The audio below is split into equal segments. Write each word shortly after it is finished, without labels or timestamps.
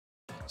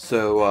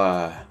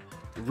So,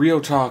 real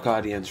talk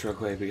audience real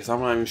quick, because I'm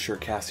not even sure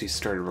Cassie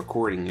started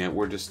recording it.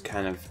 We're just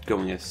kind of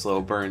going a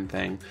slow burn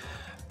thing.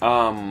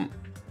 The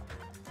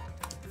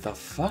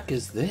fuck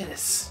is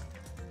this?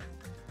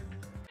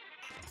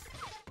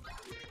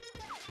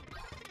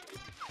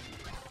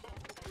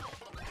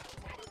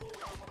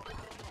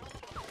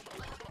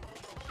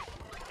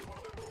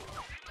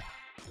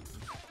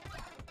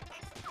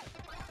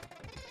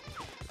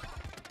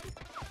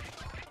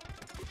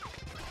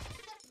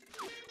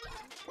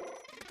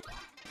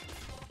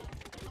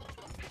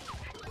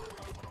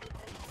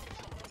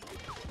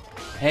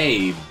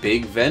 Hey,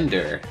 big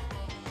vendor.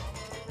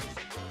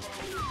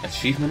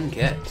 Achievement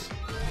get.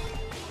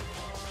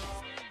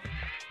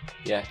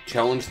 Yeah,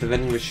 challenge the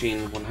vending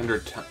machine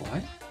 100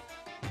 times.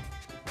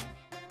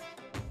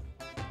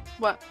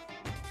 What?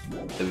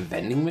 What? The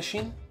vending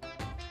machine?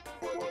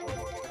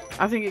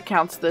 I think it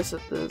counts this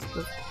at the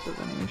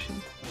vending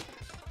machine.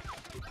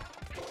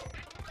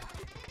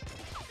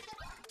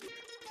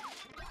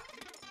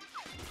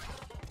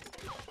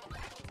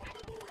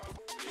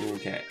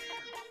 Okay.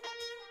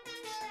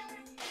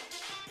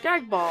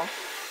 Gag ball.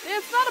 Yeah,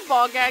 it's not a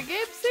ball gag,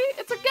 Gabe. See?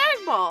 It's a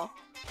gag ball.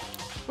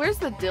 Where's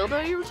the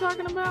dildo you were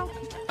talking about?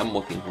 I'm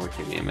looking for it.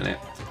 Give me a minute.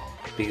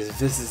 Because if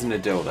this isn't a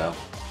dildo,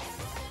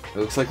 it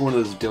looks like one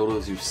of those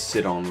dildos you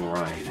sit on and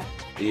ride.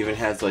 It even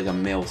has like a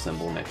male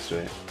symbol next to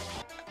it.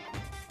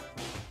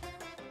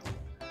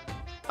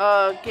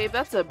 Gabe,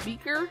 that's a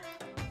beaker.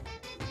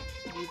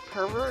 You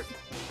pervert.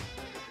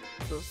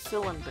 It's a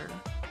cylinder.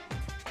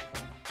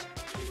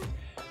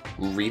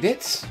 Read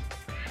it?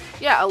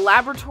 Yeah, a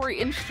laboratory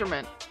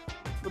instrument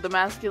with a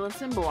masculine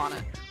symbol on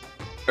it.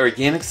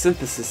 Organic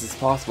synthesis is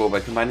possible by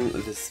combining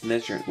this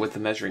with the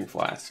measuring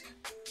flask.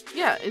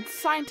 Yeah, it's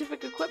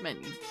scientific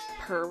equipment, you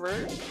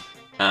pervert.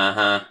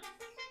 Uh-huh.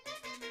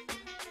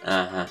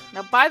 Uh-huh.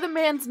 Now buy the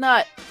man's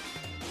nut.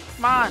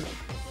 Come on.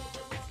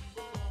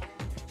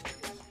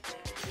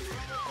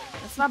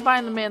 It's not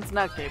buying the man's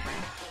nut, Gabriel.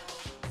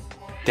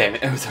 Damn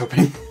it, I was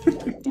hoping.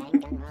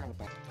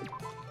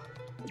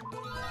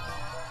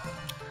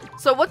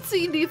 So what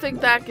scene do you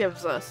think that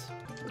gives us?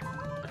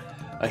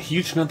 A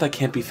huge nut that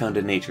can't be found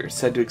in nature,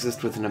 said to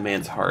exist within a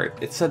man's heart.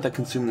 It's said that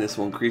consuming this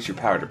will increase your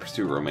power to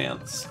pursue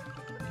romance.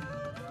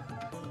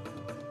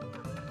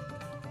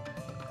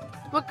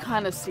 What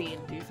kind of scene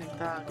do you think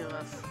that'll give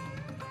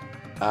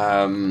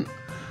us?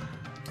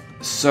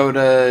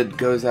 Soda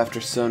goes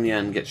after Sonia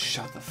and gets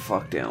shot the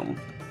fuck down.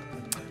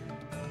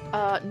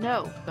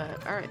 No,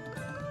 but alright.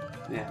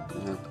 Yeah,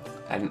 well,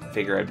 I didn't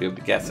figure I'd be able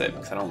to guess it,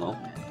 because I don't know.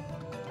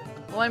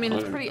 Well, I mean,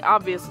 it's pretty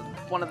obvious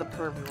one of the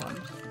pervy ones.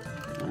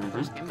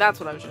 Mm-hmm. That's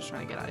what I was just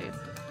trying to get at you.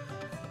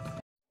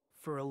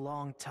 For a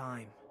long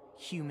time,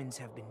 humans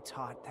have been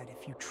taught that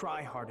if you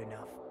try hard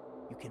enough,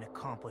 you can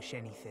accomplish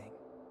anything.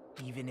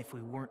 Even if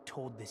we weren't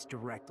told this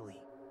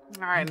directly.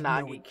 Alright,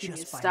 Nagi, can you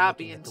stop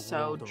being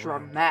so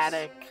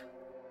dramatic?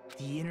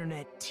 The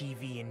internet,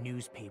 TV, and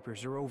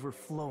newspapers are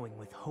overflowing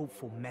with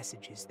hopeful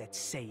messages that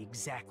say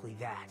exactly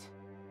that.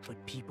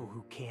 But people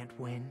who can't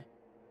win,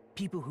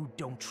 people who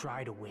don't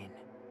try to win,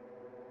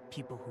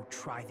 people who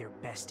try their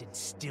best and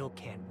still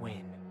can't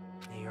win,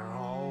 they are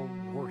all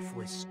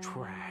worthless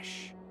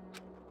trash.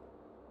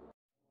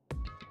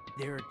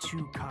 There are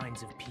two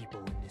kinds of people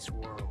in this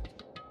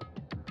world.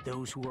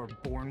 Those who are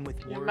born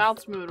with worth, your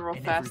mouth's moving real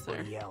and fast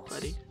everybody there, else.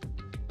 buddy.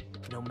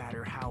 No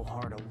matter how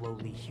hard a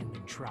lowly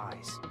human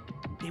tries,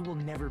 they will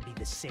never be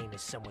the same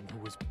as someone who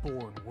was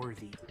born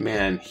worthy.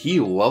 Man, he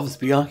loves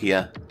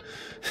Byakuya.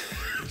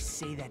 They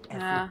say that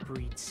effort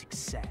breeds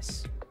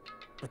success,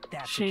 but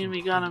that's shame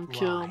we got him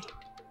killed.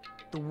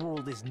 The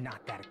world is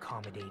not that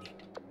accommodating.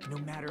 No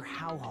matter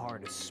how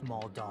hard a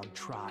small dog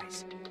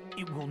tries,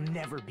 it will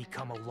never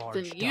become a large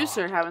Then dog. you,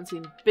 sir, haven't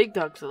seen big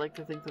dogs that like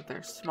to think that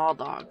they're small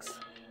dogs.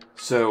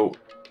 So,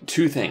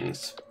 two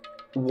things.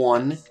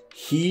 One,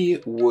 he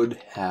would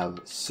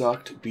have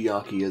sucked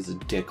Byakuya's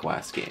dick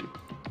last game.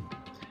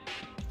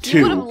 He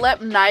would have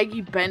let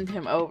Naegi bend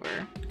him over.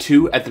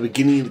 Two, at the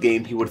beginning of the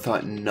game, he would have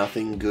thought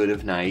nothing good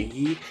of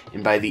Naegi,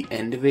 and by the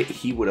end of it,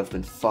 he would have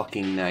been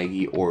fucking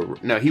Naegi, or...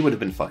 No, he would have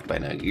been fucked by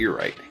Naegi, you're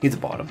right. He's a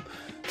bottom.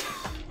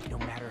 No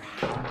matter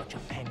how much a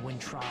penguin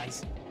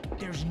tries,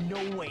 there's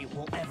no way it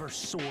will ever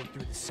soar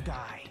through the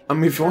sky. I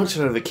mean, if you watch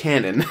it out of the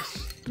cannon...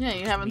 Yeah,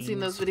 you haven't seen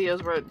those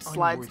videos where it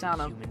slides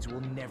down a humans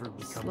will never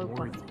become slope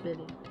on worthy,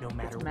 spitting. no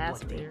matter It's what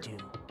massive they here. do.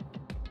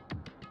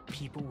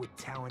 People with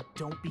talent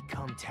don't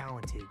become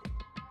talented.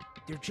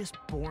 They're just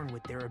born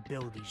with their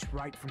abilities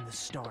right from the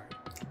start.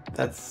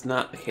 That's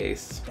not the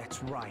case.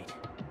 That's right.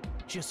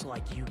 Just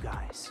like you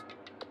guys.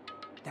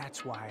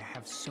 That's why I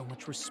have so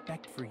much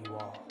respect for you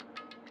all.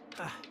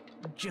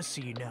 Just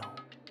so you know,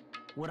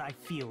 what I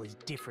feel is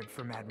different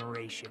from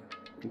admiration.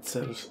 It's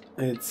sexual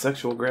It's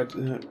sexual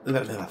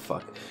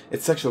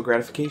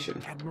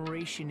gratification.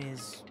 Admiration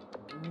is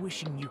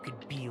wishing you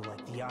could be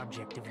like the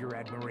object of your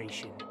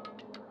admiration.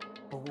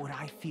 But what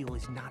I feel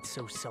is not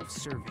so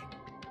self-serving.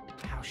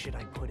 How should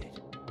I put it?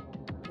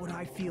 What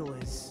I feel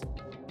is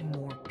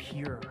more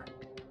pure.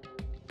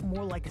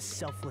 More like a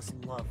selfless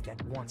love that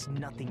wants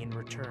nothing in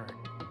return.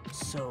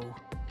 So,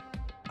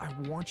 I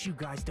want you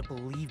guys to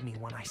believe me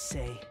when I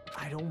say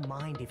I don't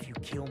mind if you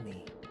kill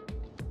me.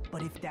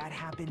 But if that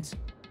happens,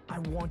 I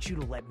want you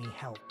to let me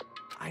help.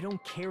 I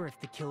don't care if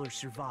the killer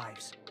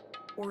survives,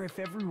 or if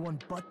everyone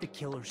but the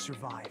killer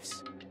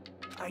survives.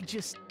 I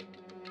just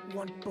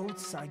want both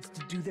sides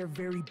to do their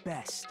very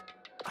best.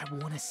 I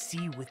want to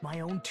see with my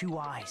own 2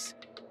 eyes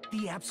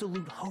the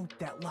absolute hope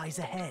that lies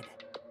ahead.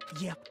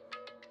 Yep,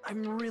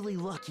 I'm really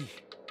lucky.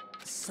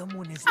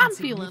 Someone as I'm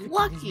feeling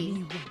insignificant as lucky.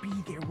 me will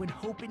be there when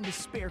hope and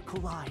despair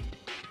collide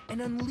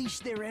and unleash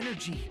their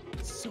energy.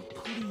 So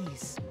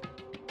please,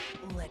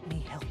 let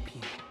me help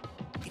you.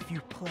 If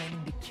you're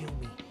planning to kill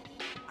me,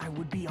 I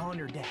would be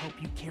honored to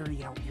help you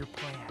carry out your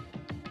plan.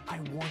 I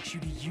want you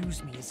to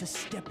use me as a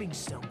stepping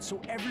stone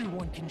so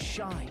everyone can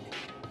shine.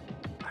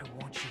 I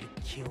want you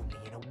to kill me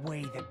in a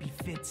way that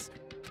befits.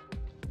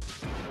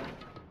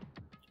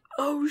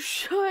 Oh,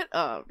 shut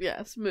up.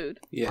 Yeah, smooth.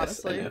 Yes,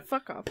 honestly. and a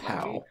Fuck off.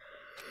 Pow.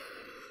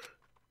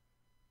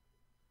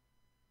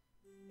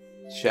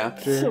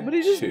 Chapter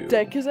Somebody just 2.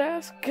 deck his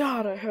ass?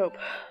 God, I hope.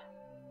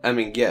 I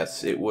mean,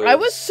 yes, it was. I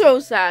was so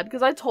sad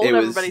because I told it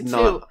everybody was too.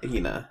 not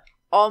Hina.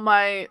 All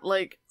my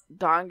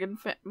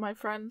my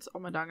friends,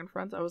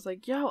 I was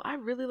like, yo, I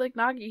really like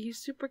Nagi. He's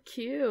super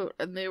cute.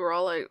 And they were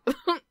all like,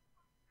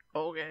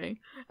 okay.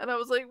 And I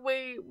was like,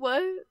 wait,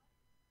 what?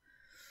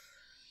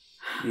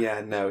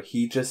 Yeah, no,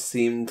 he just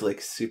seemed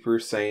like Super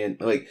Saiyan.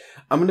 Like,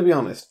 I'm gonna be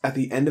honest, at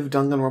the end of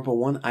Danganronpa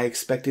 1, I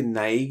expected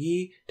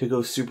Naegi to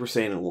go Super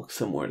Saiyan and look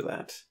similar to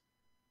that.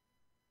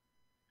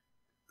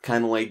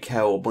 Kind of like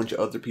how a bunch of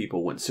other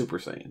people went Super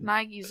Saiyan.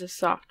 Nagi's a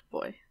soft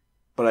boy.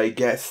 But I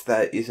guess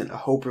that isn't a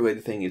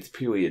hope-related thing, it's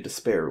purely a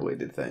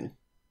despair-related thing.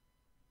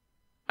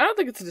 I don't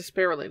think it's a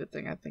despair-related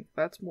thing. I think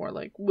that's more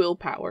like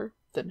willpower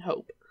than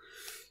hope.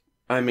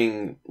 I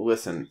mean,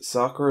 listen,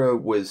 Sakura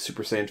was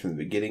Super Saiyan from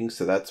the beginning,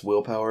 so that's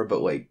willpower,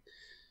 but like,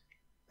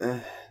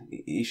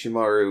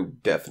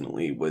 Ishimaru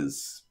definitely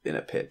was in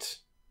a pit.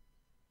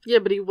 Yeah,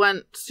 but he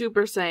went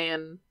Super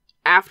Saiyan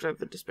after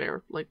the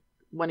despair, like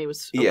when he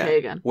was okay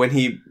again. When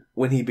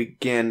he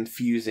began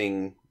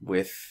fusing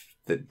with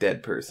the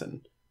dead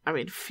person. I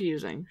mean,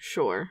 fusing,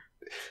 sure.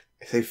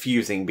 I say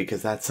fusing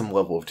because that's some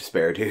level of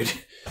despair, dude.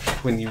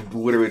 When you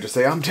literally just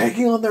say, I'm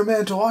taking on their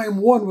mantle, I am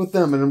one with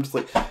them, and I'm just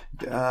like,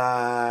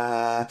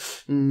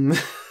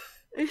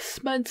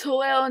 It's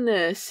mental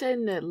illness,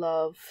 isn't it,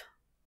 love?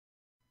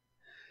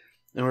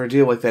 An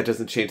ordeal like that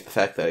doesn't change the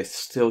fact that I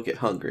still get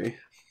hungry.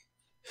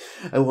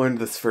 I learned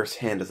this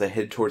firsthand as I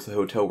head towards the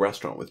hotel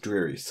restaurant with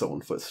dreary,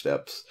 sullen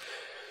footsteps.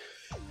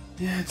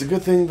 Yeah, it's a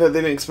good thing that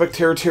they didn't expect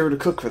Teru to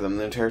cook for them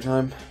the entire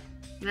time.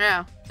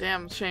 Yeah,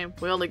 damn shame.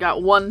 We only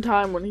got one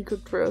time when he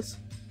cooked for us.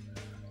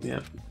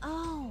 Yeah.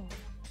 Oh.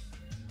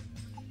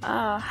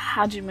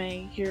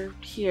 Hajime, you're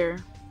here.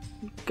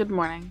 Good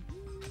morning.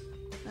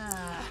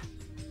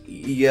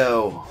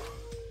 Yo.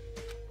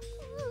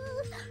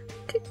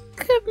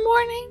 Good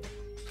morning.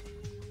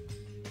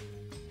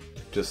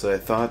 Just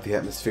as I thought, the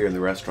atmosphere in the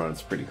restaurant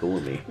is pretty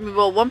gloomy.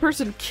 Well, one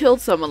person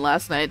killed someone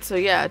last night, so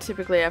yeah,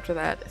 typically after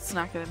that, it's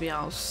not gonna be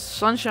all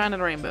sunshine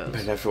and rainbows.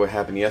 But after what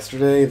happened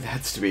yesterday,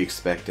 that's to be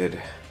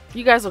expected.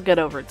 You guys will get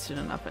over it soon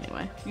enough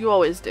anyway. You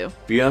always do.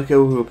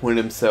 Bianco, who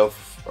appointed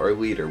himself our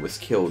leader, was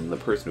killed, and the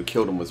person who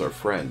killed him was our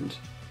friend.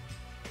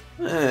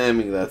 I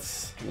mean,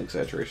 that's an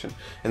exaggeration.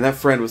 And that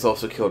friend was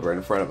also killed right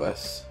in front of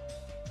us.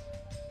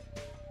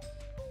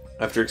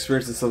 After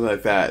experiencing something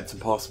like that, it's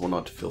impossible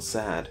not to feel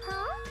sad.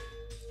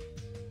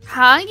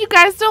 Huh? You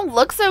guys don't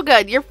look so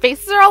good. Your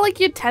faces are all like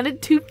you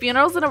attended 2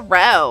 funerals in a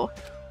row.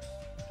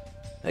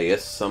 I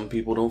guess some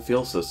people don't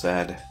feel so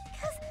sad.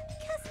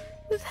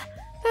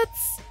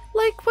 That's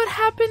like what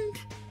happened.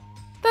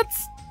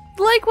 That's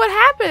like what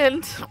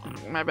happened.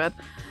 My bad.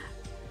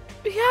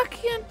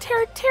 Byakuya and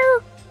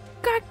Teru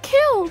got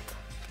killed.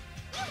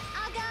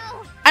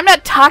 I'm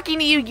not talking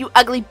to you, you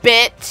ugly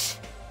bitch.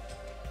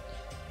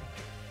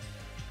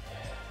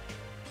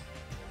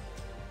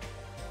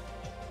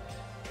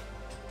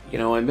 You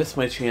know, I missed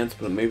my chance,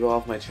 but maybe I'll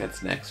have my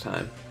chance next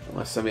time.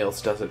 Unless somebody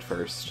else does it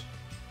first.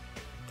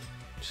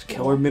 Just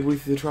kill her midway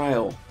through the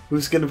trial.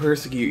 Who's gonna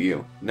persecute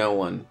you? No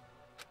one.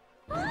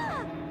 Why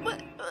are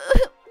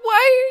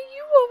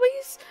you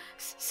always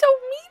so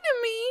mean to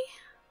me?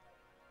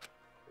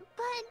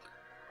 But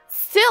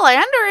still,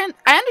 I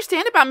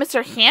understand about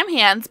Mr. Ham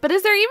Hands, but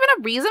is there even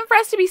a reason for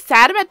us to be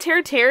sad about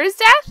Teru's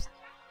death?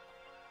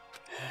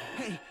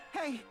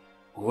 Hey!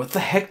 What the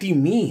heck do you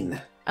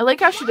mean? I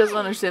like how she doesn't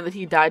understand that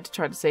he died to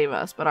try to save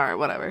us, but alright,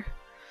 whatever.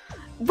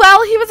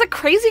 Well, he was a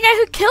crazy guy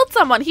who killed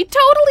someone. He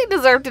totally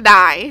deserved to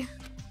die.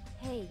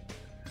 Hey.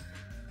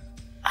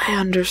 I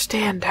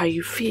understand how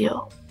you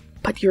feel,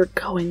 but you're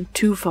going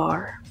too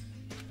far.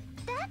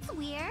 That's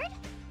weird.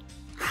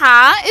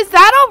 Huh? Is it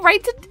all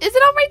right to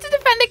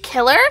defend a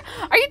killer?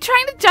 Are you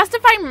trying to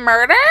justify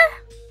murder?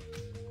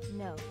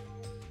 No.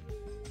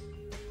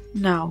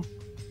 No.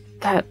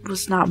 That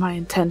was not my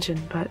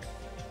intention, but...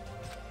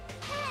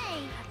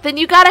 Then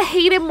you gotta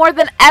hate him more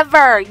than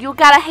ever. You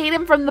gotta hate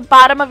him from the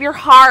bottom of your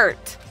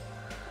heart.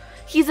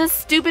 He's a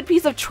stupid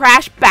piece of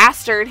trash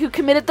bastard who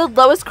committed the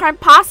lowest crime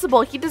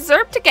possible. He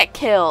deserved to get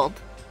killed.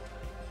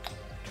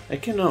 I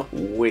cannot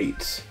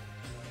wait.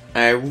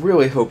 I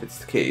really hope it's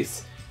the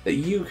case that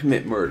you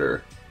commit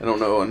murder. I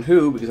don't know on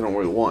who, because I don't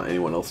really want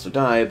anyone else to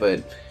die,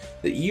 but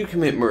that you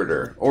commit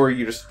murder, or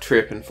you just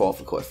trip and fall off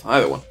a cliff.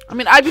 Either one. I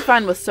mean, I'd be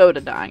fine with Soda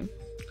dying.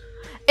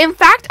 In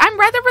fact, I'm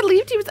rather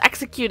relieved he was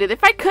executed.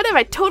 If I could have,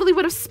 I totally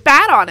would have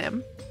spat on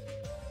him.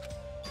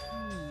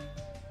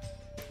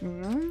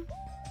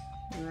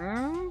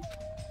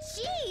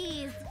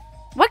 Jeez!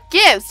 What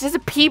gives? Does a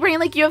pea brain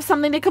like you have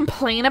something to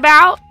complain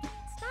about?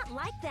 It's not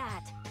like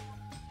that.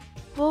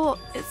 Well,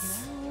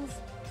 it's...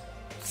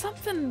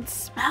 something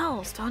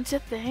smells, don't you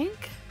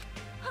think?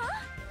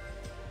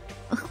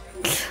 Huh?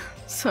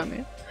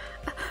 Sonia.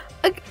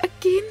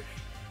 Again?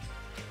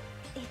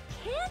 It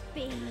can't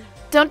be.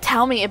 Don't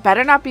tell me. It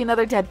better not be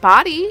another dead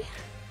body.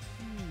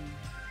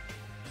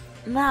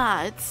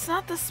 Nah, it's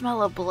not the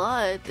smell of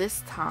blood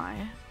this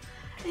time.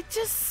 It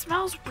just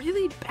smells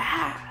really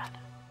bad.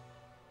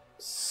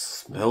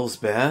 Smells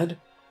bad?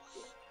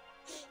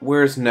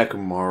 Where's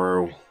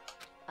Nekomaru?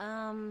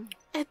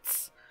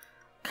 It's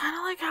kind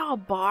of like how a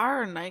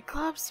bar or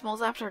nightclub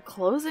smells after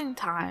closing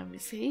time, you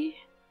see?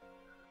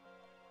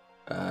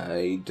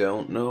 I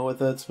don't know what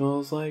that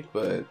smells like,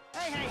 but...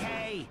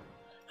 Hey!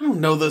 I don't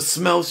know those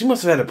smells. You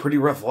must have had a pretty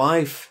rough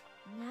life.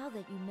 Now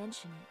that you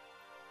mention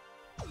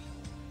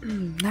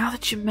it. Now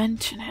that you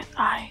mention it,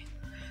 I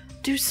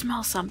do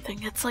smell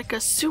something. It's like a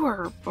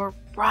sewer or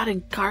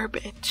rotting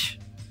garbage.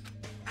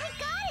 I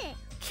got it!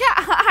 Yeah,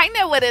 I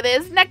know what it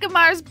is.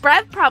 Nekomaru's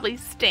breath probably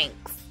stinks.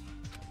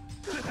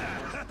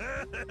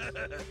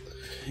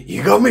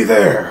 You got me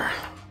there!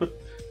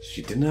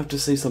 She didn't have to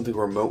say something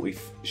remotely...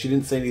 She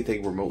didn't say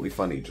anything remotely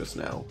funny just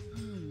now.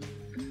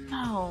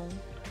 No.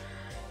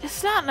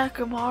 It's not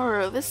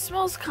Nekomaru. This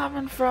smell's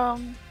coming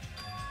from...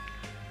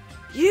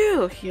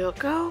 you,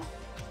 Hyoko.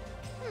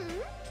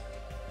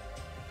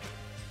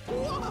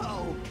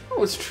 Whoa!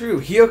 Oh, it's true.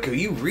 Hyoko,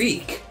 you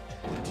reek!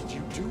 What did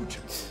you do to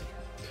me?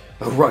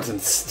 A rotten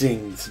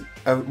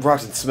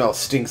smell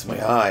stings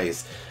my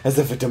eyes, as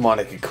if a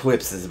demonic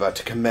eclipse is about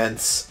to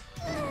commence.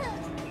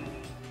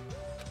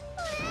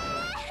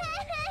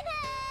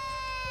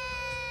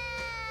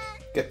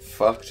 Get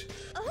fucked.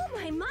 Oh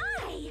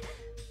my!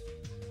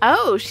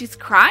 Oh, she's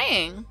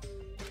crying.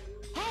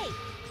 Hey!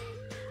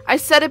 I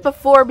said it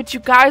before, but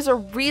you guys are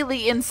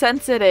really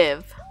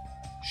insensitive.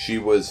 She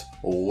was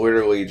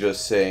literally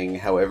just saying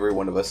how every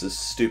one of us is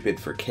stupid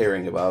for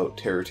caring about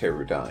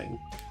Teru dying.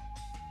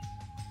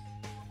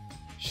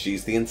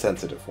 She's the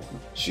insensitive one.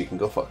 She can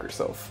go fuck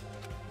herself.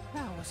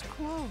 That was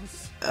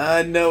close.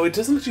 No, it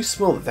doesn't actually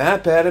smell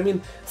that bad. I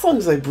mean, as long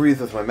as I breathe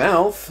with my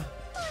mouth.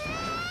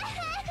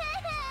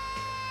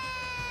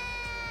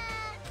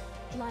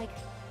 Like,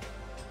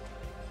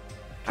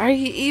 Are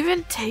you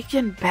even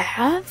taking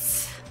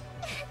baths?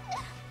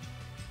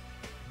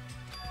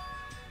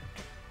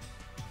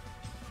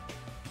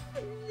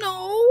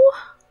 No.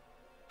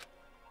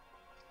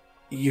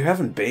 You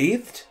haven't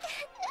bathed?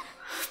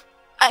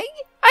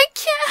 I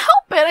can't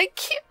help it.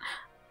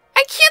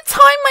 I can't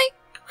tie my...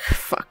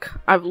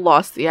 Fuck. I've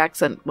lost the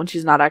accent when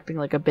she's not acting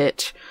like a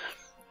bitch.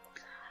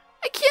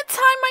 I can't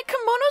tie my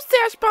kimono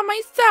sash by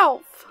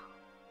myself.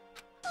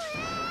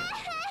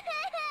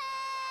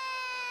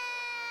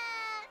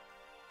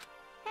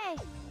 hey!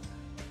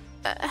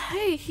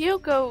 Hey,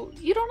 Hyoko,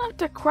 you don't have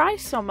to cry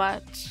so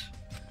much.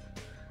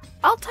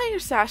 I'll tie your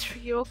sash for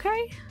you,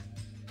 okay?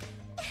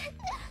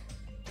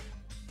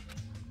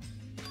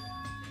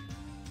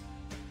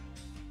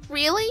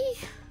 Really?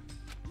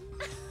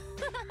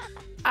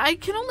 I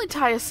can only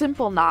tie a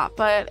simple knot,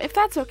 but if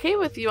that's okay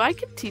with you, I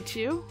can teach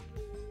you.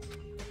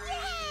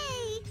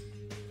 Yay!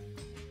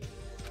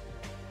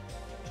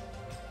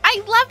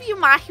 I love you,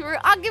 Mahiru.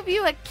 I'll give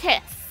you a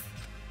kiss.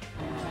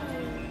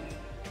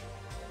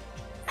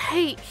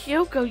 Hey,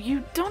 Hyoko,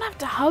 you don't have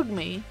to hug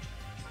me.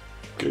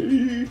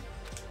 Okay.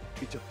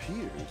 It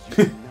appears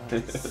you're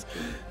nice.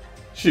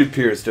 She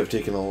appears to have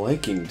taken a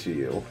liking to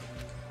you.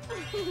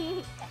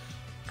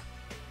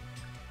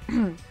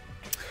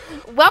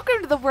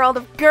 Welcome to the world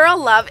of girl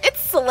love. It's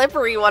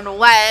slippery when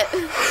wet.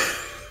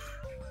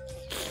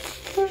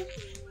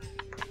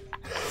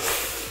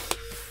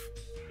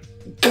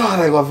 God,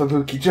 I love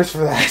Ibuki just for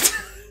that.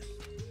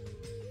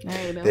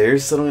 There you go. They're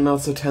suddenly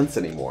not so tense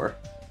anymore.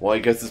 Well, I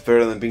guess it's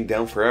better than being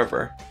down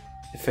forever.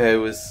 If I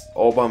was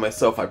all by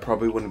myself, I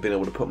probably wouldn't have been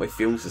able to put my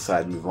feelings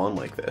aside and move on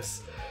like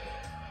this.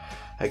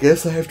 I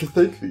guess I have to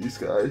thank these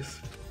guys.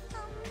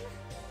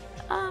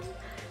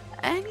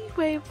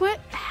 Anyway, what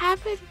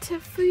happened to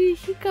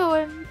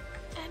Fuyuhiko and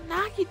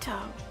Nagito?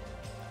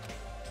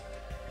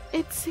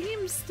 It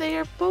seems they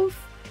are both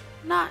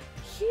not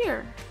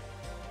here.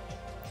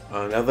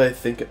 Now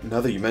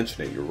that you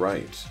mention it, you're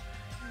right.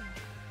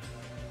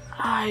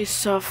 I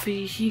saw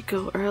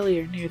Fuyuhiko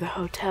earlier near the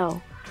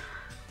hotel.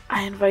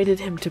 I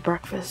invited him to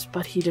breakfast,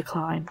 but he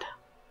declined.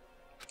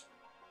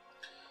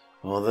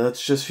 Well,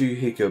 that's just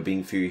Fuyuhiko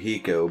being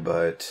Fuyuhiko,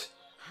 but...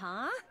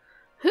 Huh?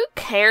 Who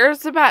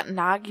cares about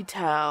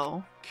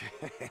Nagito?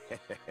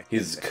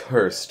 He's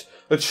cursed.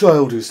 A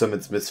child who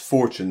summons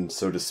misfortune,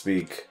 so to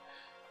speak.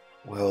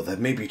 Well, that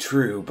may be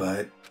true,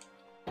 but...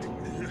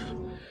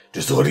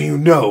 Just letting you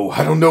know,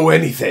 I don't know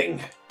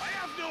anything. I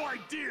have no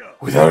idea.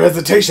 Without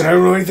hesitation, I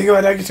don't know anything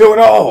about Nagato at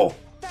all.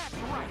 That's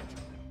right.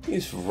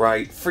 He's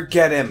right.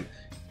 Forget him.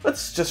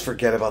 Let's just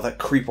forget about that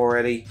creep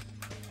already.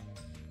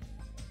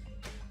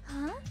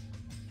 Huh?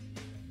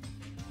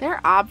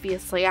 They're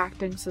obviously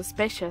acting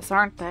suspicious,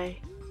 aren't they?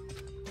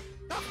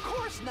 Of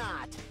course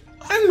not.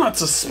 I'm not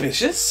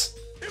suspicious.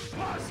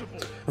 Impossible.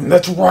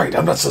 That's right,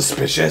 I'm not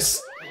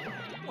suspicious.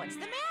 What's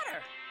the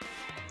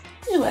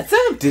matter? What's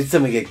up? Did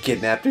someone get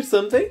kidnapped or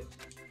something?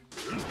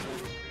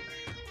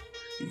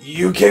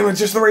 You came at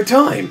just the right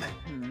time.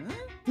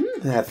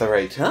 At the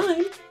right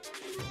time?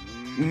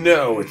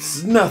 No,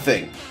 it's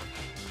nothing.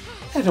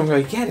 I don't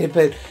really get it,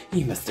 but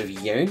you must have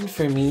yearned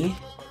for me.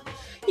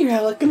 Your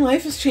outlook in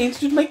life has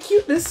changed with my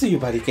cuteness, so your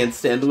body can't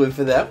stand to live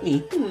without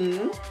me.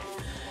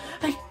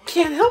 I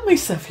can't help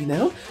myself, you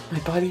know. My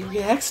body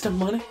reacts to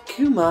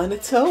Monokuma on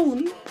its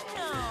own.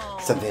 No.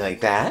 Something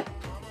like that.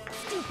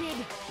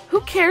 Stupid.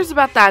 Who cares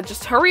about that?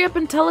 Just hurry up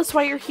and tell us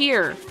why you're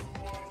here.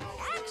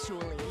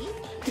 Actually...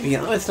 To be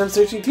honest, I'm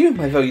searching too.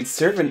 My valued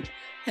servant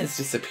has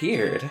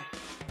disappeared.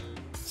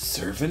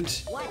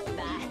 Servant? What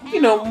the hell?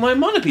 You know, my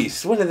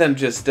monopiece. One of them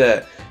just,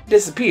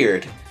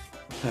 disappeared.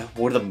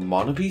 One of the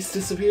monopiece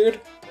disappeared?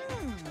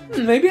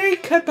 Maybe I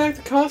cut back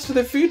the cost of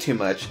their food too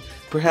much.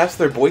 Perhaps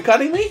they're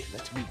boycotting me?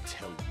 Let me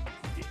tell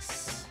you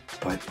this.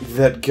 But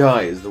that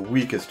guy is the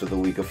weakest of the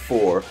League of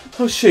Four.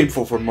 How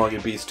shameful for Manga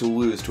Beast to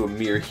lose to a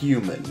mere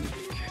human.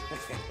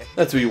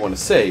 That's what you want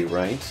to say,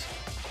 right?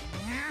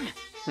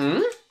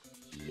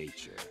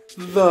 Nature.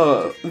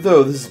 Though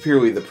this is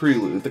purely the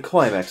prelude, the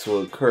climax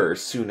will occur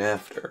soon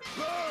after.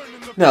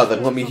 Now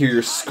then, let me hear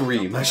your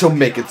scream. I shall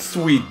make it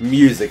sweet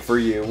music for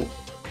you.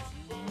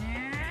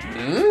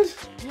 Yeah.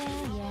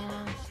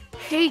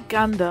 Hey,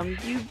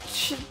 Gundam, you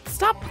should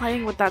stop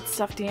playing with that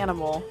stuffed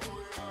animal.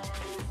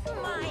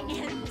 My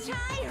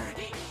entire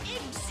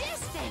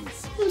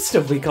existence! I'm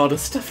still being called a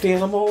stuffed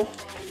animal.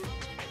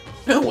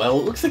 Oh well,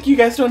 it looks like you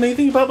guys don't know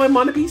anything about my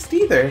monobeast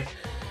either. And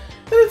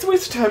it's a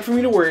waste of time for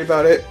me to worry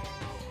about it.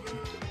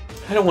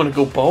 I don't want to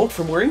go bald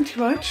from worrying too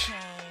much.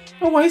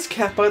 A wise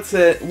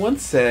catbot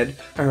once said,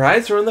 our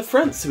eyes are on the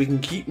front so we can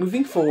keep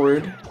moving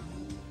forward.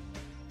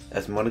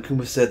 As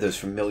Monokuma said those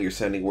familiar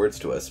sounding words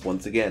to us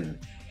once again,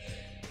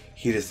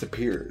 he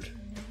disappeared.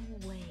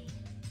 No way.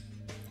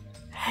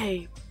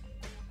 Hey,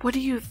 what do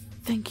you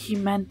think he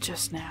meant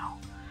just now?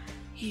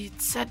 He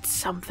said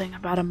something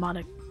about a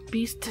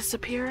monobeast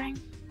disappearing?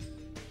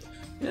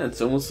 Yeah,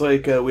 it's almost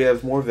like we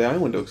have more of the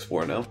island to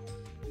explore now.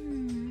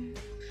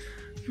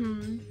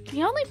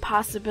 The only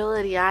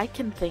possibility I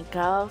can think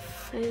of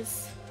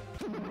is...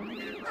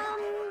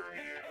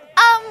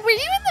 were you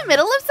in the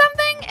middle of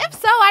something? If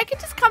so, I could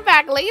just come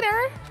back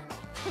later.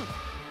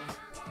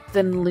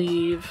 Then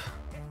leave.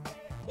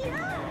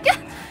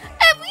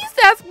 At least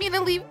ask me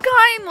to leave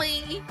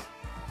kindly.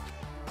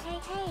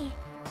 Hey.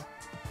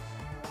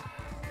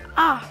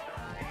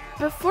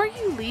 Before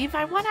you leave,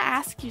 I want to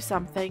ask you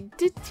something.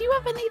 Did you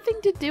have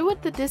anything to do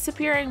with the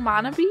disappearing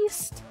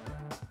monobeast?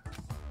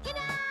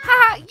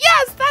 Haha,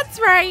 yes, that's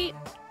right!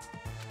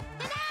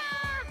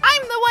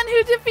 I'm the one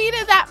who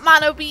defeated that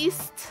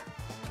monobeast!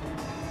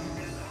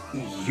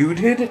 You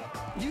did?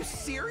 You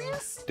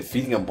serious?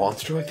 Defeating a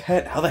monster like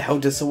that? How the hell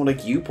does someone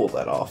like you pull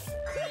that off?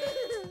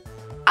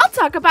 I'll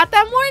talk about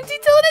that more in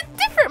detail in a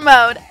different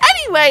mode!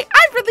 Anyway,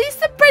 I've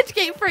released a bridge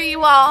gate for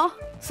you all!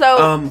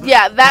 So,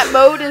 yeah, that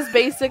mode is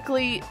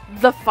basically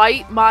the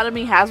fight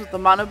Monomi has with the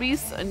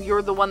monobeasts, and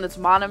you're the one that's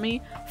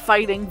Monomi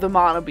fighting the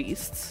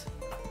monobeasts.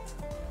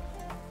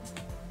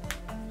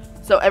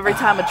 So every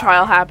time a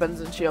trial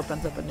happens and she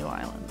opens up a new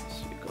island,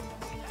 so you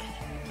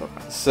go.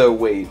 Okay. So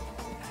wait,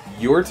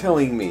 you're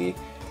telling me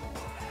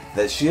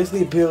that she has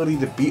the ability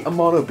to beat a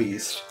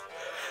monobeast,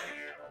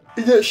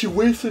 and yet she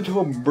waits until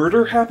a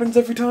murder happens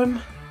every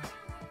time?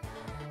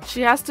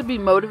 She has to be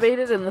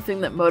motivated, and the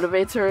thing that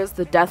motivates her is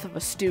the death of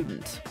a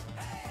student.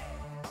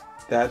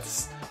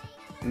 That's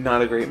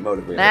not a great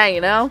motivator. Nah,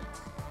 you know?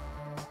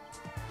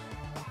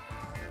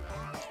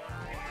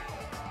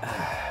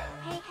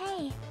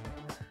 Hey.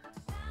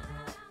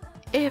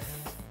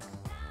 If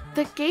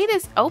the gate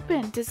is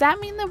open, does that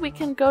mean that we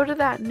can go to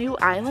that new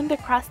island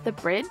across the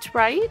bridge,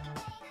 right?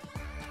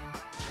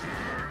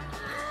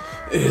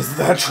 Is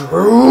that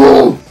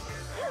true?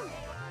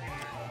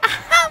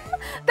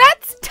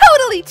 That's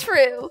totally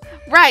true!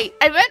 Right,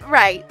 I meant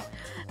right.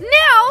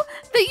 Now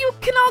that you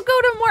can all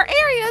go to more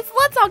areas,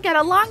 let's all get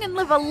along and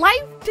live a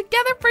life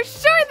together for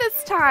sure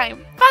this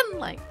time! Fun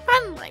life,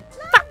 fun life,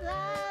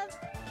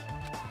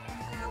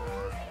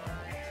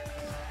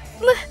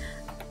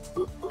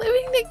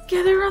 living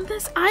together on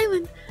this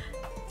island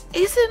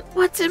isn't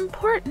what's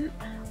important.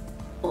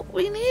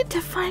 We need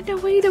to find a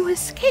way to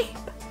escape.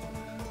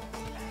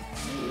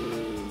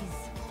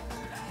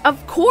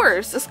 Of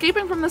course,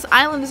 escaping from this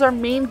island is our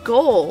main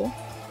goal.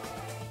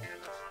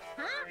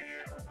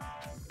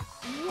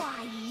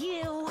 Why,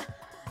 you?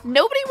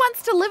 Nobody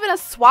wants to live in a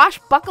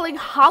swashbuckling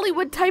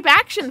Hollywood-type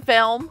action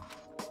film.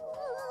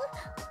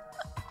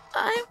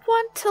 I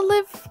want to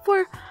live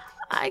where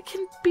I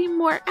can be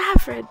more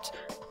average.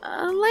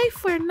 A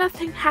life where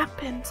nothing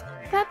happens.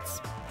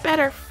 That's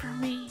better for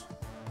me.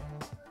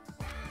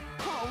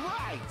 All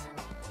right.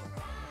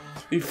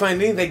 If you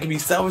find anything that can be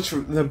salvaged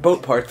from the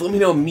boat parts, let me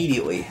know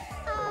immediately.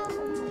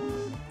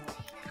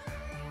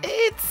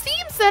 It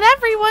seems that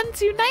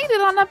everyone's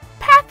united on a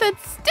path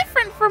that's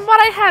different from what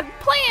I had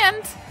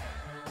planned.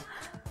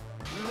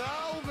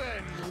 Now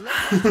then,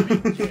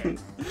 let's begin.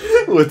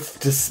 Let's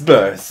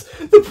disperse.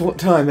 The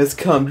time has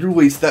come to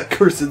release that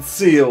cursed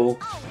seal.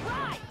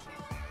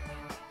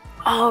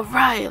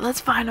 Alright, let's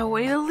find a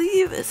way to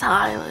leave this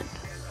island.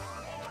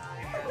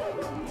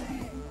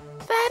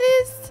 That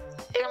is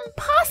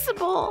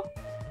impossible.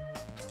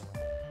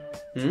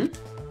 Hmm?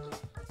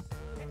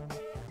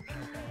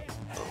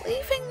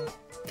 Leaving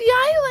the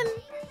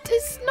island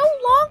is no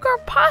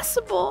longer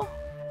possible.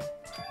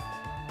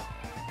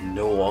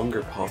 No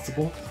longer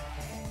possible?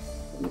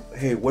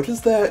 Hey, what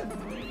is that?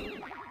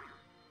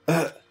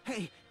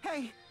 Hey.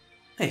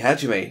 Hey,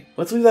 Hajime,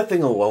 let's leave that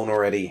thing alone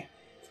already.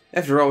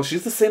 After all,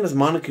 she's the same as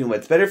Monokuma.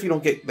 It's better if you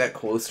don't get that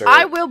close to her.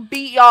 I will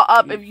beat y'all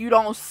up if you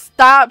don't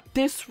stop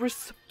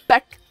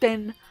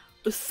disrespecting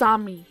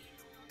Usami.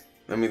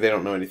 I mean, they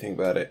don't know anything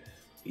about it.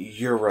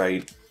 You're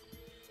right.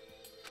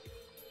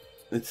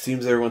 It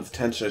seems everyone's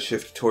attention has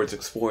shifted towards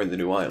exploring the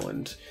new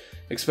island.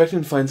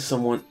 Expecting to find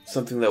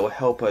something that will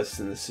help us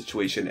in this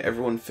situation,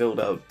 everyone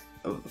filed out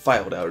of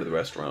the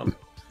restaurant.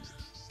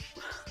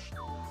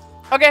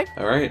 Okay.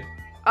 Alright.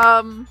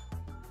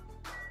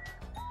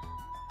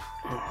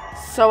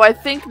 So I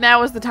think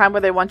now is the time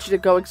where they want you to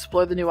go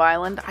explore the new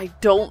island. I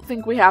don't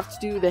think we have to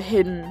do the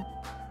hidden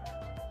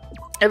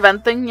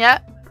event thing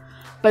yet.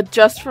 But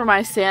just for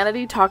my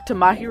sanity, talk to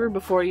Mahiru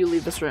before you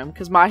leave this room.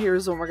 Because Mahiru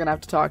is the one we're going to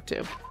have to talk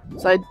to.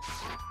 So I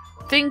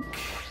think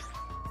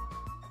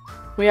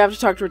we have to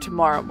talk to her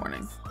tomorrow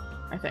morning.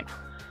 I think.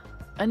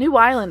 A new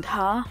island,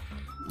 huh?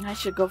 I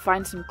should go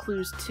find some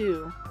clues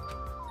too.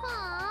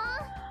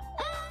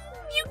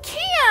 You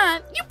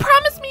can't! You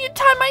promised me you'd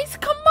tie my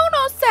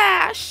kimono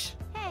sash!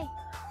 Hey.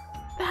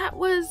 That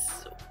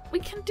was... We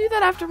can do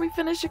that after we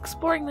finish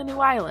exploring the new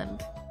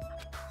island.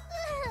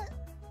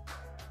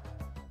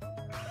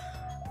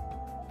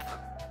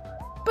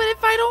 But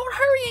if I don't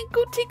hurry and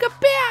go take a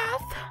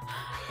bath,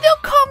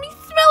 they'll call me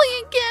smelly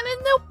again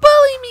and they'll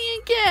bully me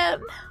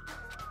again.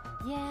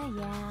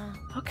 Yeah.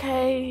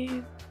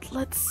 Okay,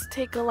 let's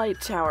take a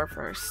light shower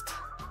first.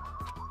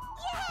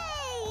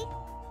 Yay!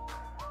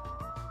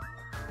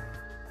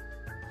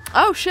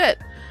 Oh shit.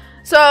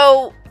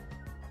 So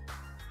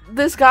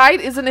this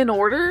guide isn't in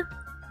order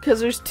because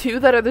there's two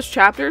that are this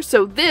chapter.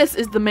 So this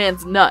is the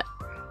man's nut.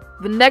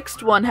 The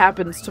next one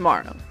happens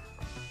tomorrow.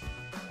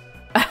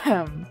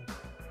 Ahem.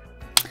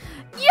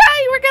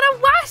 Yay, we're gonna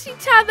wash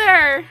each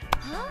other!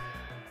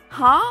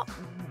 Huh?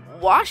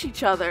 Wash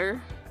each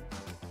other?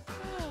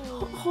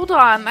 Hold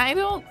on, I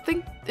don't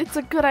think it's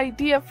a good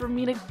idea for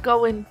me to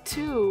go in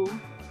too.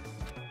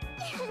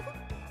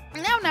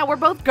 No, we're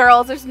both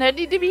girls. There's no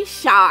need to be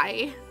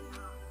shy.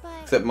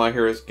 Except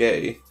Mahiru's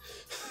gay.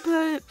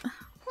 But...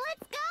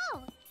 Let's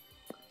go!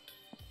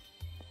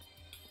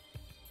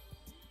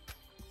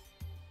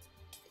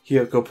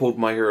 Hiyoko pulled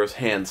Mahiru's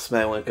hand,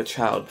 smiling like a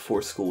child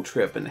before school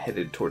trip, and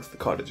headed towards the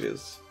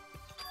cottages.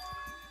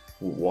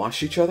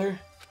 Wash each other?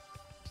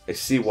 I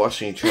see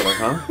washing each other,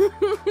 huh?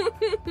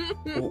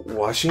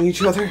 Washing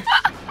each other?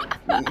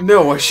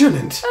 No, I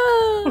shouldn't.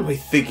 What am I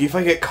thinking? If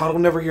I get caught, I'll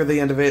never hear the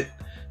end of it.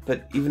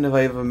 But even if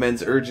I have a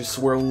man's urges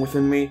swirling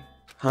within me...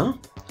 Huh?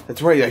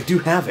 That's right, I do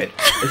have it.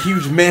 A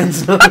huge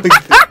man's nut like this.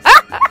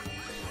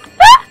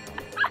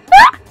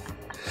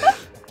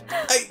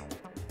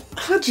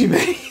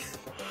 Hajime...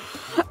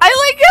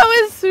 I like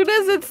how as soon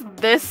as it's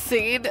this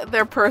scene,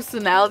 their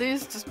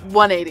personalities just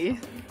 180.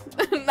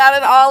 Not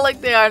at all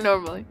like they are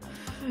normally.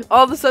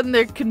 All of a sudden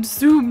they're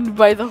consumed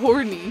by the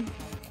horny.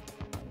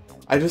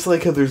 I just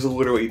like how there's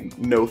literally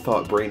no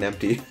thought, brain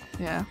empty.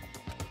 Yeah.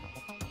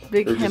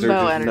 Big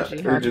himbo energy.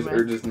 Nuts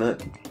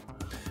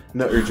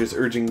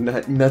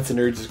and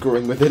urges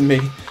growing within me.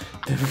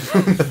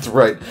 That's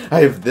right,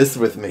 I have this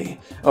with me.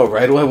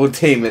 Alright, well I will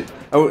tame it.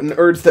 An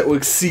urge that will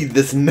exceed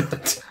this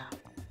nut.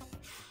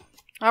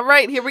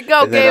 Alright, here we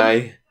go, and then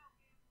I,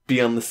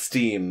 beyond the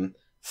steam,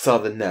 saw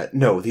the nut.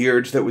 No, the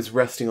urge that was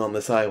resting on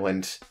this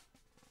island.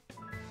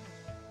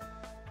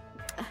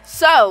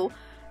 So,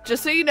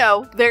 just so you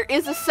know, there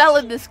is a cell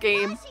in this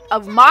game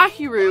of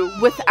Mahiru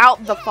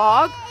without the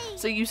fog,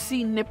 so you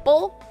see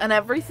nipple and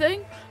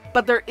everything,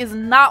 but there is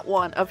not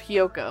one of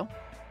Hiyoko.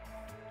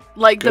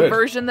 Like, Good. The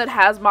version that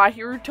has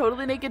Mahiru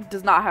totally naked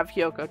does not have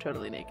Hiyoko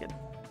totally naked.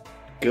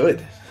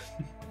 Good.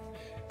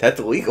 That's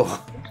illegal.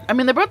 I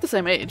mean, they're both the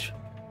same age.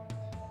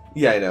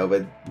 Yeah, I know,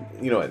 but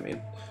you know what I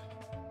mean.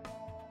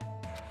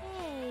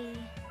 Hey.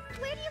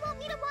 Where do you want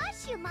me to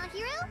wash you,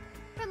 Mahiru?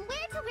 From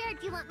where to where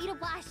do you want me to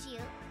wash you?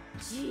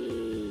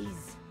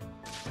 Jeez.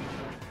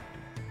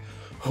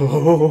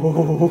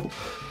 Oh,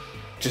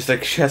 Just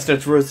like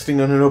chestnuts roasting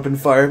on an open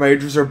fire, my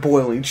adrenals are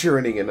boiling,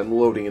 churning, and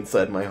unloading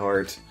inside my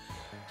heart.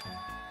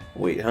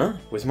 Wait, huh?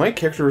 Was my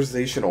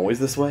characterization always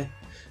this way?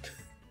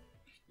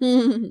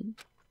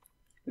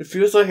 It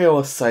feels like I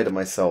lost sight of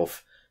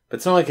myself, but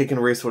it's not like I can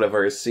erase what I've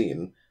already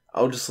seen.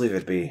 I'll just leave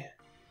it be.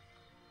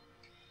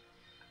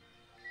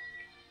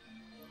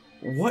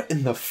 What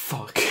in the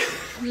fuck?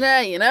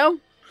 Yeah, you know?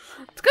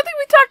 It's a good thing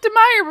we talked to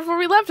Meyer before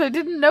we left. I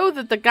didn't know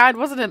that the guide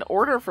wasn't in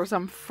order for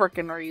some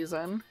frickin'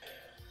 reason.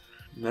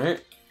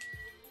 Alright.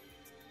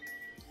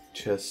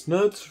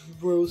 Chestnuts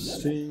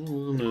roasting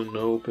on an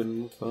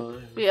open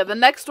fire. Yeah, the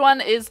next one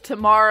is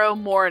tomorrow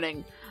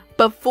morning.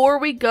 Before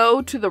we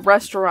go to the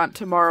restaurant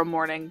tomorrow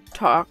morning,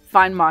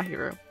 find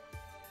Mahiru.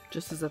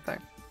 Just as a thing.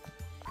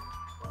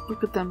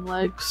 Look at them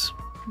legs.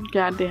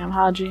 Goddamn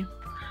Haji.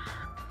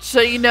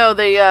 So you know,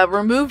 they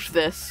removed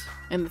this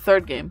in the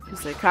third game,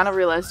 because they kind of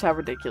realized how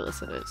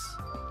ridiculous it is.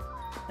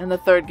 In the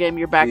third game,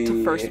 you're back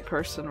to first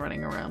person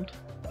running around.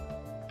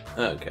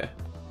 Okay.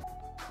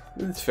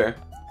 That's fair.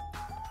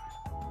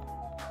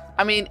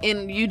 I mean,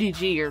 in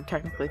UDG, you're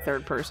technically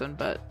third person,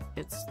 but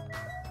it's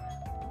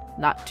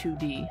not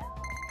 2D.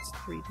 It's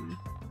 3D.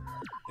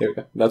 There we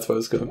go. That's what I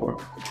was going for.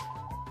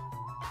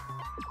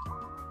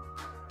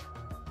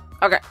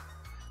 Okay.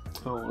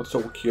 Oh, that's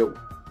so cute.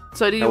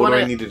 So do you now, want what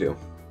do I need to do?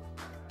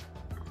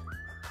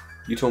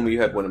 You told me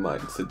you had one in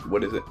mind, so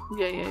what is it?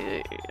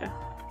 Yeah.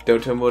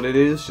 Don't tell me what it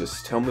is,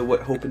 just tell me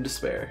what hope and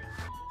despair.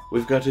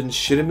 We've got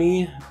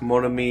Shitami,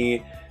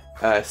 Monami,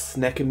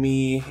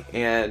 Snekami,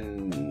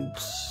 and...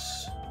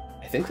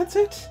 I think that's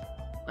it?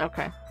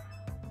 Okay.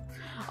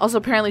 Also,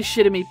 apparently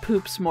Shitami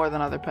poops more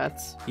than other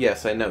pets.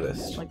 Yes, I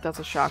noticed. Like, that's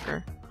a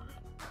shocker.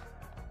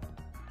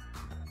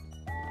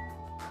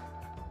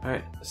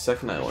 Alright,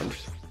 second island.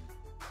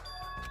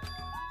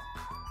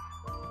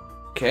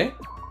 Okay.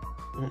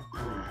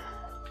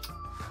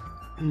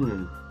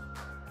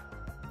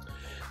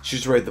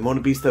 She's right, the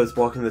Mona Beast that was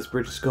blocking this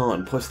bridge is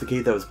gone, plus the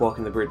gate that was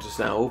blocking the bridge is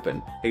now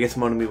open. I guess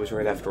Monami was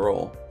right after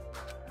all.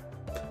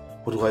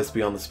 What lies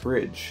beyond this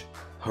bridge?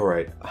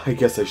 Alright, I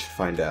guess I should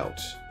find out.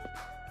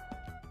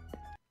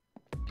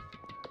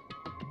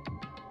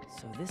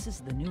 So this is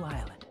the new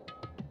island.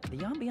 The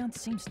ambiance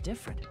seems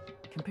different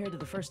compared to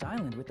the first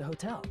island with the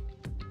hotel.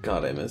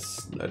 God, I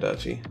miss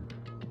Nadachi.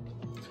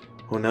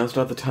 Well, now's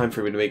not the time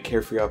for me to make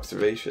carefree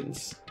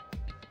observations.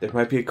 There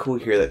might be a clue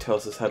here that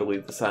tells us how to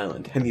leave this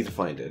island. I need to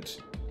find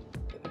it.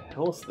 What the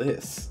hell is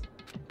this?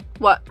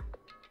 What?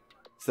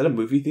 Is that a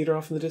movie theater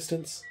off in the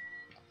distance?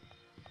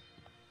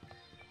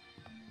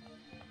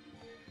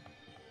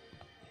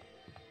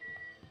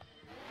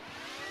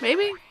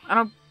 Maybe? I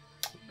don't...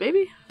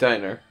 Maybe?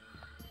 Diner.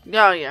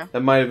 Oh, yeah.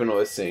 That might have been what I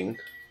was seeing.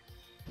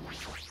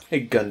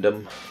 Hey,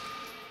 Gundam.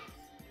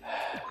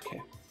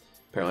 Okay.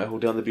 Apparently I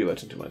hold down the B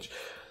button too much.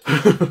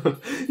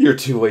 You're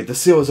too late. The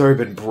seal has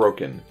already been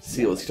broken.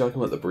 Seal, is he talking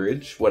about the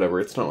bridge? Whatever,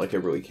 it's not like I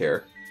really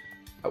care.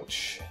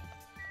 Ouch.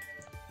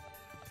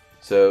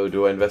 So,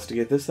 do I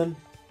investigate this then?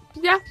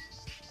 Yeah.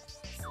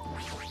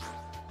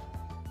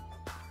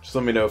 Just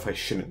let me know if I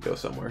shouldn't go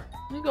somewhere.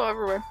 You go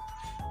everywhere.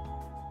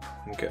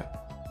 Okay.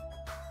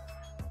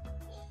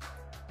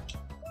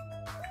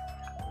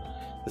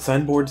 The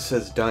signboard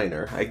says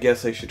diner. I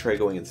guess I should try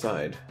going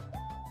inside.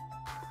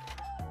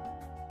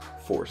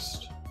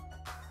 Forced.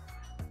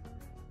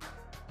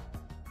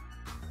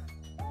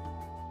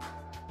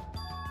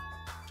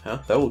 Huh?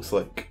 That looks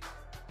like...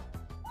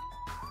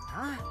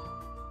 Huh?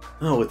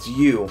 Oh, it's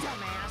you.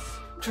 Dumbass.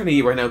 I'm trying to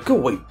eat right now. Go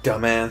away,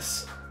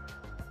 dumbass.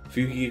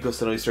 Fuyuhiko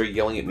suddenly started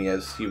yelling at me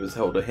as he was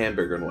held a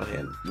hamburger in one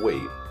hand.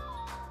 Wait.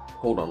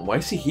 Hold on. Why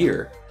is he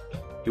here?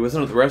 He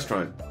wasn't at the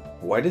restaurant.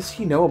 Why does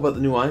he know about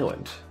the new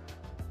island?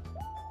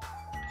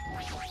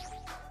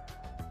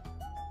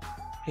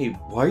 Hey,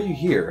 why are you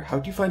here?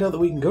 How'd you find out that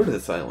we can go to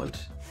this island?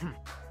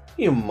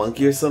 You a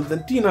monkey or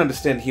something? Do you not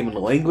understand human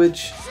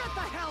language? Shut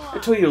the hell I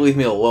up! told you to leave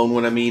me alone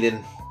when I'm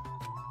eating.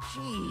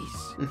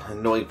 Jeez.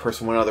 Annoying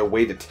person went out of their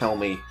way to tell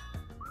me.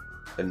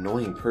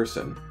 Annoying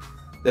person.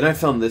 Then I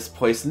found this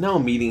place, and now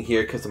I'm eating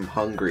here because I'm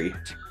hungry.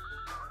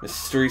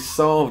 Mystery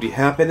solved. You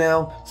happy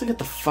now? So get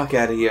the fuck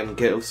out of here and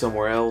go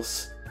somewhere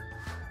else.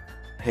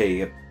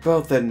 Hey,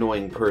 about that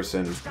annoying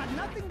person. It's got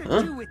nothing to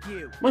Huh? do with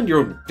you. Mind your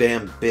own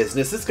damn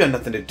business. It's got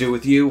nothing to do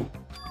with you.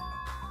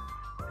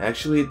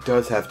 Actually, it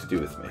does have to do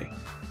with me.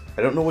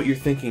 I don't know what you're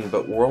thinking,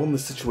 but we're all in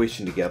this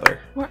situation together.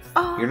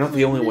 You're not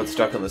the only one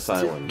stuck on this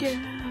island.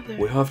 Together.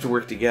 We have to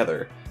work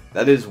together.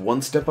 That is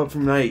one step up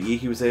from Naegi.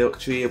 He was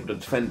actually able to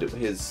defend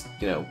his,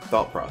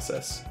 thought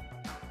process.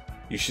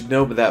 You should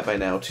know that by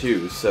now,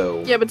 too,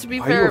 so... Yeah, but to be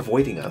why fair, are you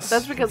avoiding us?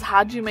 that's because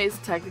Hajime is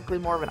technically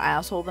more of an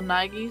asshole than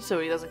Naegi, so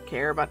he doesn't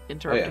care about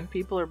interrupting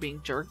people or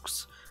being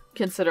jerks.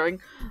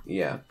 Considering,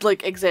 Yeah.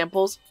 like,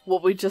 examples,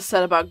 what we just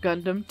said about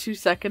Gundam 2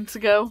 seconds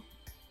ago.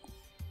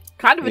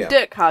 Kind of a Yeah.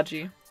 dick,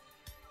 Haji.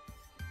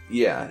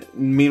 Yeah.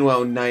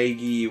 Meanwhile,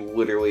 Naegi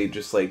literally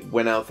just,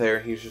 went out there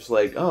and he's just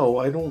like, oh,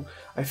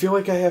 I feel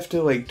like I have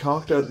to,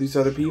 talk to these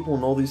other people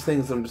and all these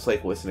things. And I'm just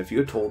like, listen, if you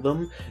had told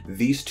them,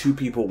 these two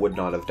people would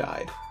not have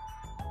died.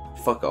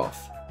 Fuck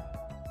off.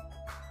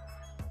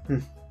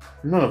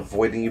 I'm not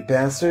avoiding you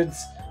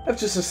bastards. I've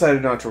just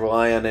decided not to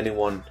rely on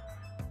anyone.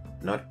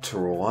 Not to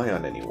rely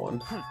on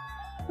anyone?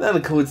 That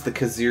includes the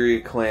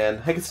Kazuria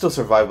clan. I can still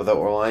survive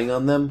without relying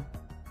on them.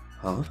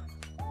 Huh?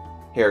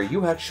 Here,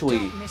 you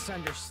actually...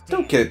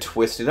 Don't get it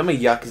twisted. I'm a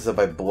Yakuza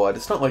by blood.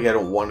 It's not like I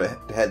don't want to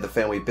head the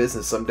family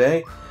business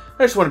someday.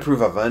 I just want to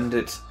prove I've earned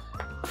it.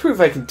 Prove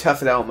I can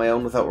tough it out on my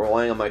own without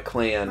relying on my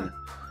clan.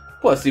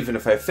 Plus, even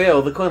if I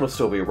fail, the clan will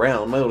still be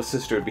around. My little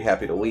sister would be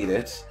happy to lead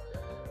it.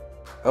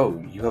 Oh,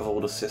 you have a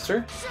little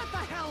sister? Shut the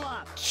hell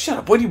up! Shut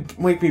up! Why do you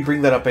make me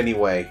bring that up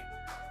anyway?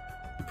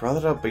 You brought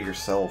it up by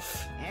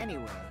yourself.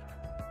 Anyway.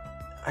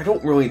 I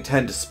don't really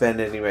intend to spend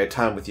any of my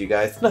time with you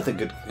guys. Nothing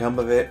good can come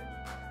of it.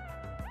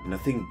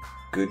 Nothing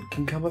good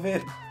can come of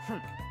it?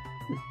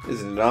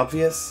 Isn't it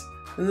obvious?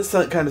 In this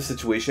kind of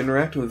situation,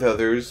 interacting with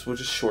others will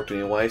just shorten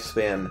your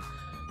lifespan.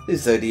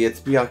 These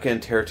idiots, Byakuya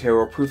and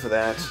Teruteru, are proof of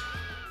that.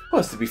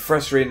 Plus, to be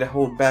frustrating to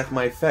hold back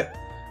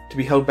to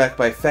be held back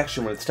by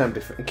affection when it's time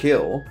to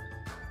kill.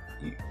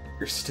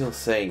 You're still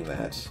saying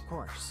that. Of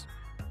course.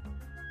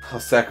 I'll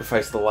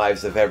sacrifice the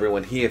lives of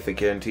everyone here if it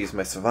guarantees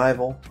my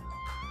survival.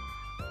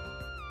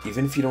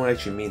 Even if you don't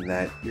actually mean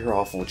that, you're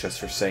awful just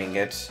for saying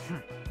it.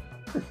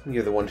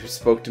 You're the one who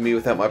spoke to me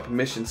without my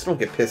permission, so don't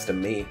get pissed at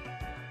me.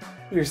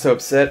 If you're so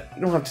upset,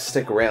 you don't have to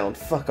stick around.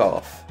 Fuck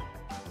off.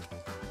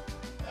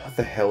 What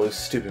the hell is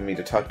stupid of me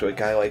to talk to a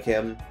guy like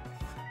him?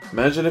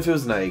 Imagine if it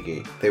was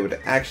Naegi. They would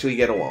actually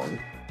get along.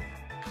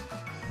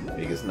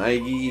 Because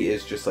Naegi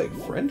is just like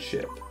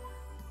friendship.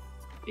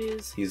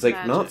 He's like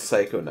magic. Not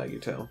Psycho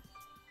Nagito.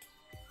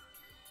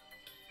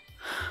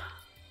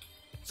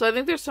 So I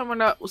think there's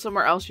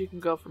somewhere else you can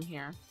go from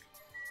here.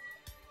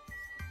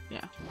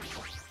 Yeah.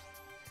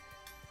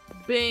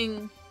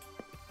 Bing.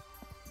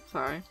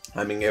 Sorry.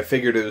 I mean, I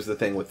figured it was the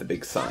thing with the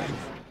big sign.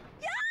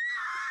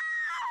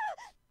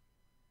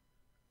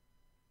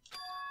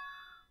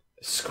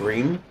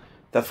 Scream?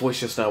 That voice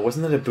just now,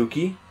 wasn't that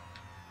Ibuki?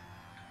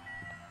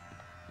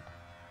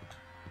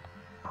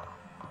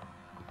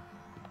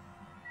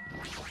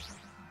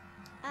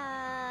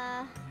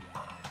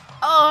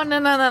 Oh, no.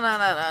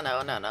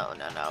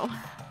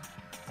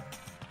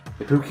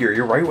 Ibuki,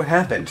 you're right, what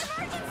happened?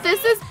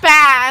 This is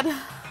bad.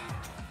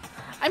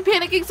 I'm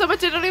panicking so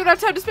much I don't even have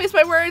time to space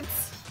my words.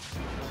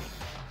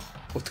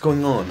 What's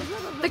going on?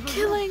 The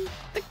killing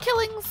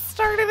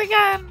started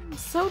again.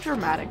 So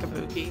dramatic,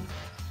 Ibuki.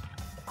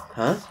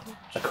 Huh?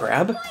 A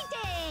crab?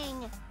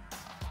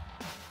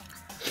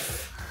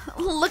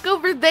 Look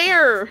over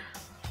there.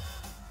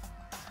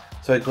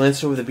 So I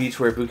glanced over the beach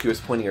where Ibuki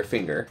was pointing her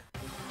finger.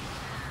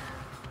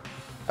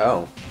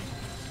 Oh.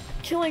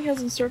 Killing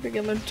hasn't started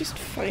again, they're just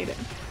fighting.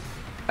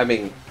 I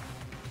mean...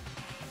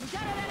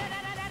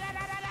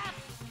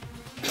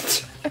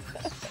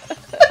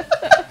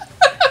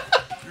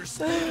 Your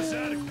speed is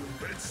adequate,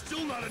 but it's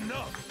still not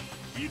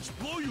enough. Each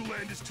blow you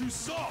land is too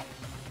soft.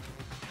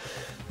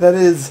 That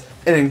is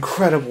an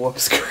incredible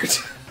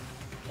upskirt.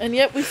 And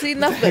yet we see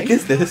nothing. What the heck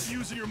is this?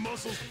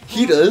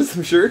 He does,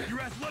 I'm sure. Your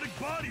athletic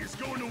body is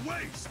going to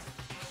waste.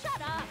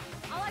 Shut up!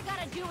 All I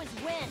gotta do is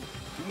win.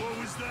 What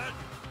was that?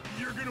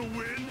 You're gonna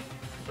win?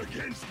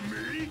 Against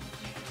me?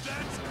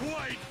 That's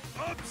quite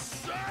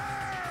absurd!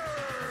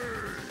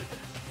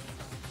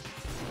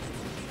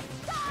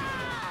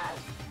 Ah!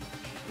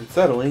 And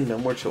suddenly, no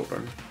more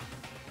children.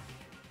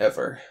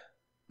 Ever.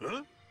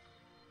 Huh?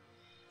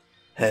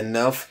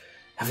 Enough.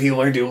 Have you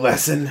learned your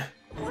lesson?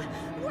 We're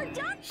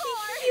done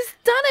for! He's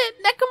done it!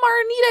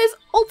 Nekomaru Nita's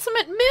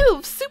ultimate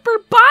move! Super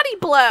body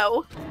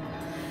blow!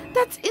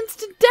 That's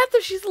instant death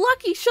if she's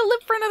lucky. She'll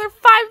live for another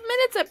 5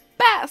 minutes at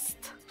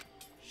best.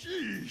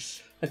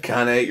 Sheesh.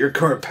 Akane, at your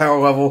current power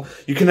level,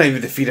 you cannot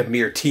even defeat a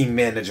mere team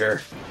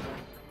manager.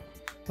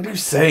 What are you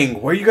saying?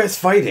 Why are you guys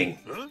fighting?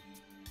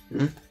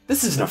 Huh?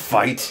 This isn't a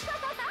fight.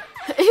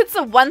 It's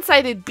a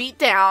one-sided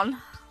beatdown.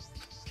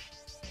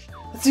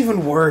 That's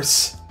even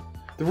worse.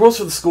 The rules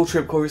for the school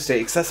trip clearly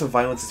state excessive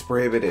violence is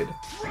prohibited.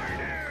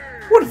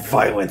 What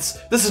violence?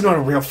 This is not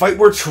a real fight,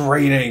 we're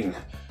training!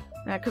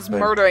 Yeah, because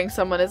murdering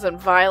someone isn't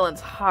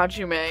violence,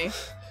 Hajime.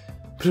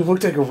 But it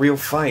looked like a real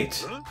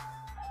fight. Huh?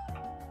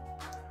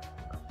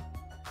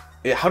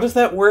 Yeah, how does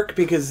that work?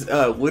 Because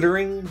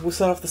littering will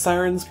set off the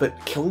sirens, but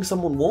killing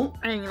someone won't?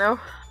 And, you know,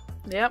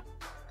 yep.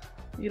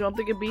 You don't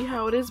think it'd be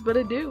how it is, but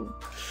it do.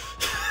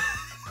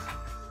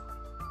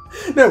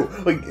 No,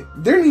 like,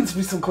 there needs to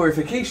be some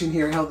clarification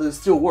here how those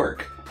still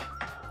work.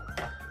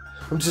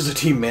 I'm just a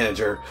team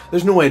manager.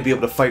 There's no way I'd be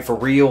able to fight for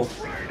real.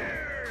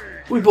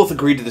 We both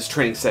agreed to this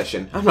training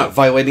session. I'm not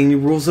violating any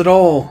rules at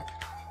all.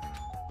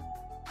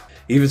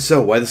 Even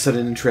so, why the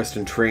sudden interest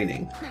in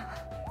training?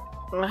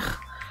 Ugh.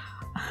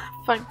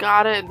 If I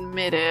gotta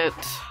admit it.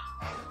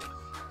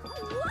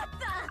 What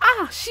the?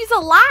 Ah, she's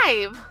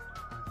alive!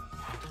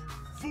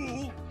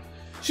 Fool!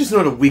 She's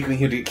not a weakling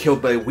here to get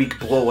killed by a weak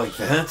blow like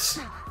that.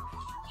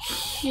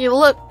 You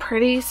look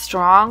pretty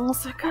strong,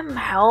 so I couldn't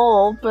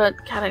help but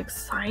get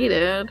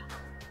excited.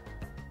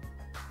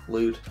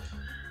 Lewd.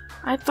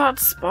 I thought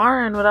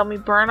sparring would help me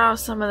burn off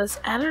some of this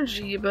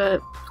energy,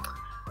 but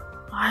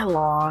I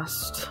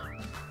lost.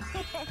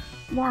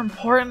 More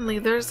importantly,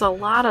 there's a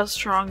lot of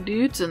strong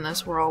dudes in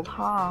this world,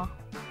 huh?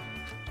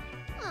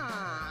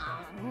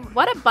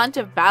 What a bunch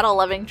of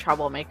battle-loving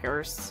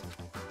troublemakers.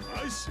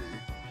 I see.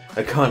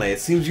 Akane, it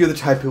seems you're the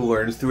type who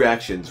learns through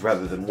actions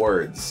rather than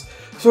words.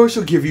 So I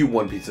shall give you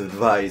one piece of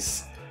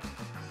advice.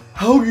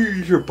 How you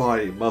use your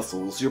body and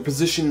muscles, your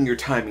positioning, your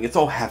timing, it's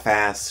all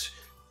half-assed.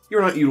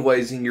 You're not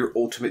utilizing your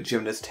ultimate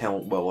gymnast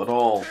talent well at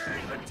all.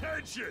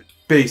 Attention!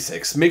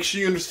 Basics. Make sure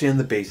you understand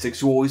the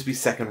basics. You'll always be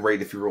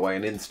second-rate if you rely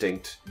on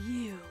instinct.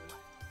 You.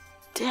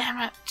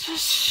 Damn it,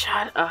 just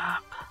shut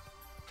up.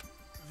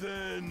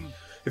 Then...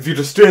 If you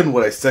understand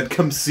what I said,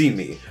 come see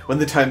me. When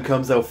the time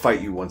comes, I'll fight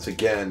you once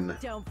again.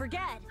 Don't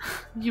forget.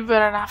 You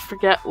better not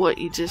forget what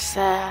you just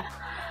said.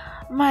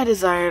 My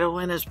desire to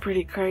win is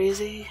pretty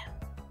crazy.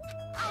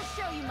 I'll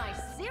show you my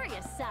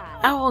serious side.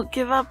 I won't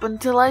give up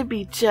until I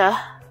beat ya.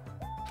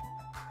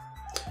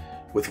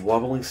 With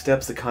wobbling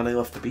steps, Akane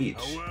left the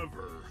beach.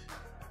 However...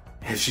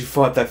 As she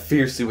fought that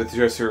fiercely with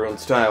just her own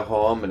style, how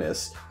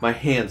ominous. My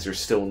hands are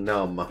still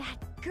numb.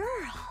 That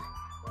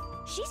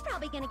girl. She's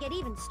probably gonna get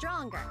even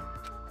stronger.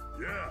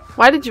 Yeah.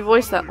 Why did you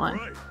voice that line?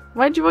 Right.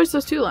 Why did you voice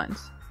those 2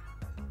 lines?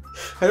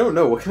 I don't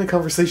know, what kind of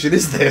conversation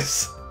is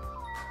this?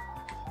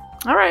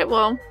 Alright,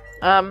 well,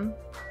 Oh.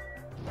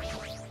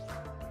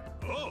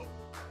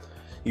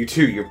 You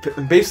too, your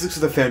basics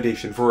are the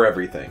foundation for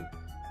everything.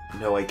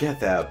 No, I get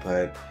that,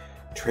 but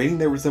training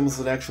that resembles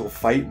an actual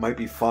fight might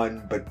be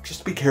fun, but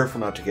just be careful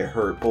not to get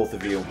hurt, both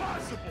of you.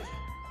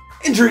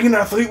 Injuring an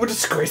athlete would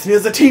disgrace me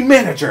as a team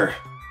manager!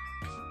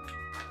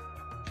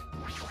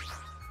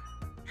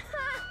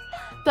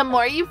 the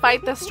more you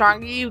fight, the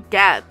stronger you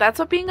get. That's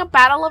what being a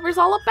battle lover is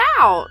all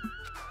about.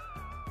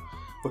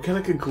 What kind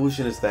of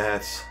conclusion is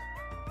that?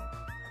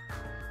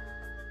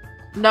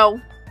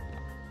 No.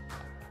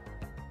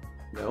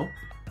 No?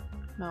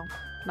 No.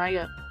 Not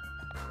yet.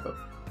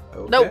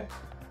 Okay. Nope.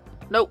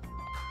 Nope.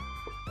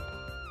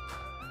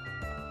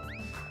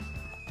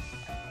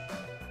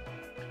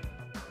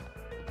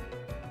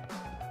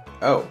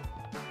 Oh.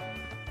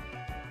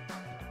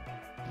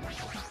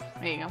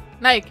 There you go.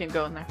 Now you can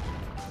go in there.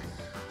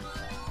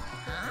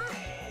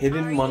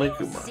 Hidden Are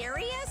Monokuma. you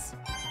serious?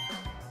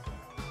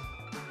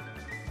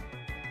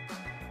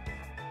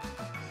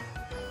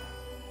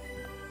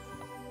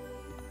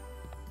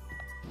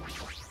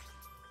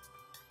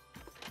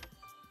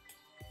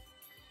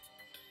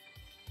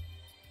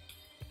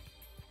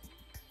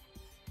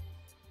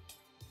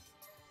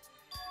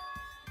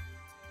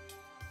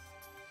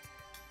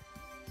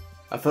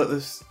 I thought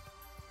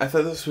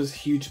this was a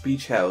huge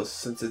beach house.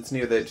 Since it's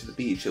near the edge of the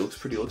beach, it looks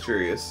pretty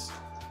luxurious.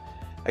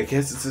 I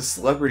guess it's a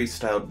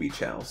celebrity-styled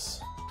beach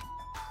house.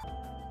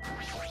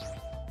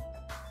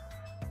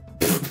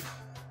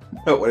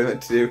 Oh, what I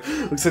meant to do.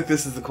 Looks like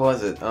this is the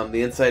closet.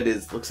 The inside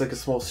looks like a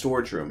small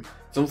storage room.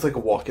 It's almost like a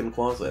walk-in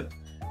closet.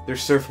 There's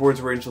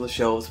surfboards arranged on the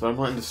shelves, but I'm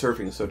not into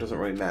surfing, so it doesn't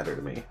really matter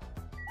to me.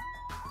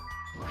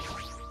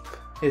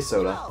 Hey,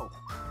 Soda.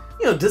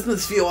 You know, doesn't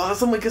this feel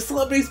awesome, like a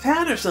celebrity's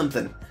pad or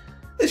something?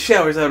 This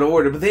shower's out of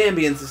order, but the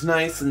ambience is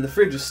nice, and the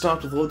fridge is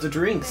stocked with loads of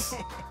drinks.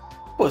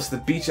 Plus, the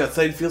beach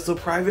outside feels so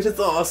private, it's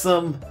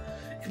awesome!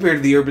 Compared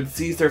to the urban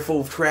seas that are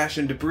full of trash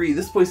and debris,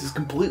 this place is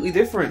completely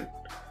different.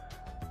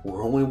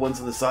 We're only ones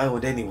on this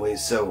island anyway,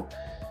 so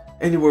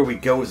anywhere we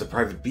go is a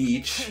private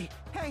beach.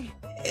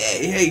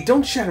 Hey,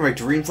 don't shatter my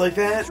dreams like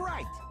that!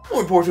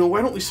 More importantly,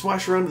 why don't we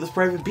splash around to this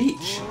private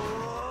beach?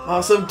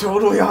 Awesome,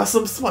 totally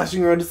awesome!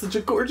 Splashing around to such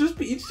a gorgeous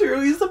beach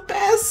surely is the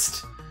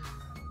best!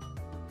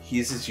 He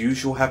is his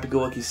usual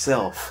happy-go-lucky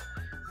self.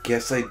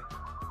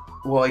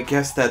 Well, I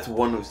guess that's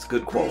one of his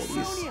good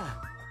qualities.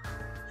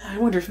 I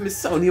wonder if Miss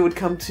Sonia would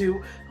come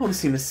too. I want to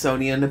see Miss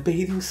Sonia in a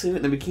bathing suit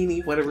and a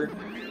bikini, whatever.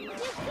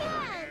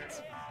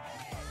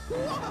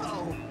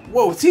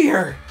 Whoa, it's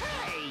here!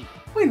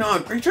 Wait,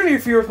 not. Are you trying to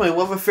interfere with my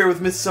love affair with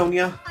Miss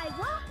Sonia?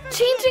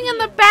 Changing in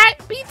the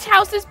beach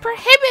house is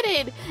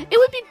prohibited. It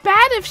would be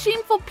bad if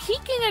shameful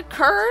peeking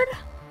occurred.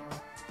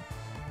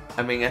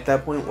 I mean, at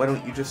that point, why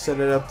don't you just set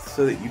it up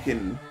so that you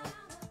can,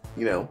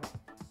 you know,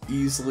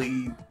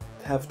 easily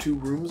have 2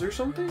 rooms or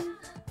something?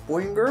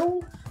 Boy and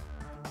girl?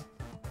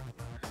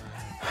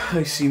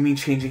 I see, me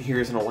changing here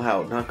isn't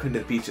allowed, not going to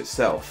the beach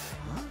itself.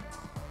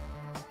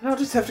 And I'll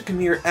just have to come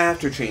here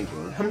after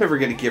changing. I'm never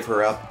going to give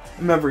her up.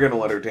 I'm never going to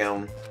let her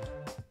down.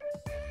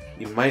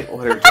 You might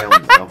let her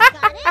down, though.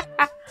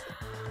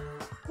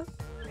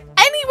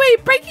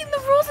 Anyway, breaking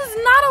the rules is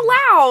not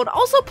allowed.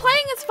 Also,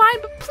 playing is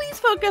fine, but please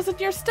focus on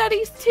your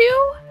studies,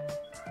 too.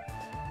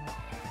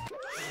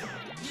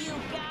 You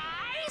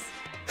guys?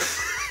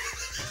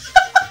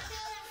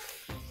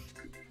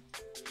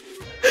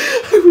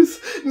 I was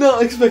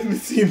not expecting to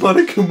see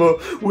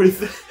Monokuma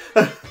with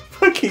a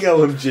fucking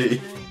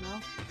LMG.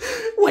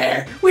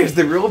 Where's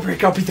the rule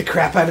break? I'll beat the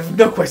crap out of him,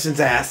 no questions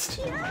asked.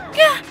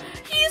 Yeah,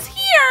 he's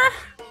here.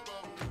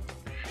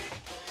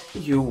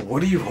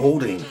 What are you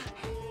holding?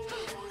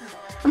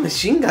 A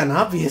machine gun,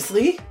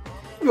 obviously.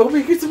 Rule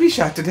breakers to be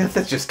shot to death,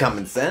 that's just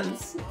common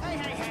sense.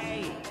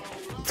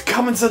 It's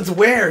common sense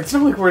where? It's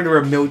not like we're under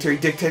a military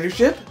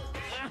dictatorship.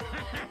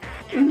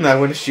 I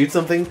want to shoot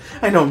something.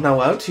 I know I'm not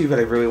allowed to, but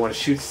I really want to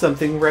shoot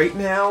something right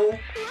now.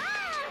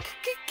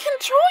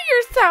 Control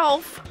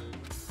yourself!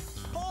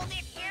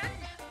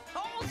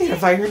 I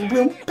have iron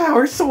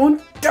willpower, so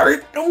on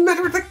dart, no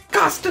matter the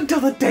cost, until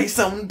the day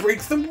someone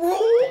breaks the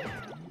rule.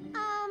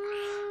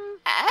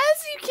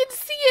 As you can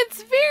see,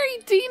 it's very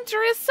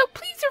dangerous, so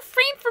please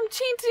refrain from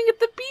chanting at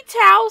the beach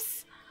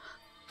house.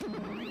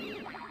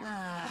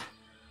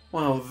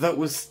 Wow, that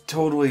was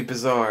totally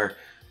bizarre.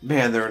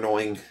 Man, they're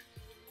annoying.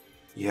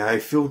 Yeah, I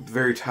feel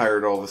very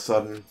tired all of a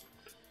sudden.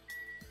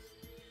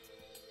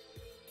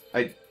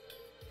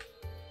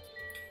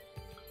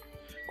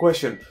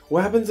 Question,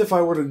 what happens if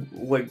I were to,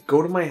 like,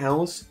 go to my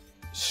house,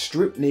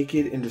 strip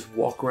naked, and just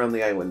walk around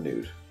the island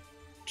nude?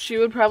 She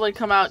would probably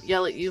come out,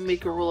 yell at you,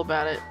 make a rule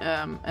about it,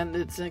 and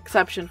it's an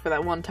exception for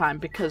that one time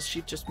because she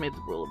just made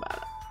the rule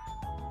about it.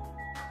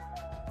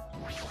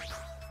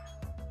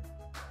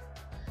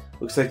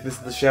 Looks like this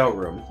is the shower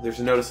room.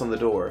 There's a notice on the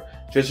door.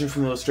 Judging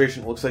from the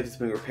illustration, it looks like it's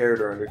being repaired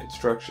or under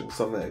construction,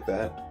 something like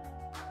that.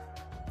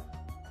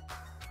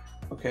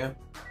 Okay.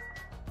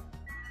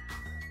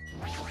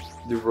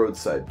 The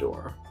roadside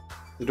door.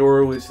 The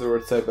door leads to the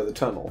roadside by the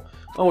tunnel.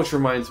 Oh, which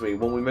reminds me,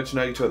 when we mentioned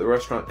Nagito at the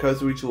restaurant,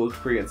 Kazuichi looked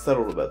pretty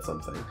unsettled about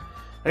something.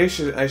 I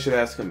should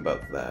ask him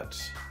about that.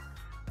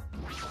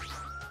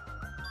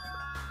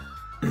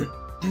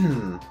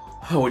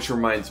 Oh, which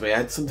reminds me, I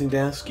had something to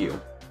ask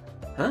you.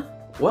 Huh?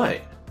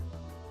 What?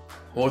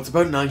 Well, it's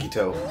about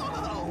Nagito.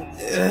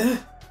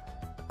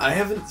 I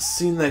haven't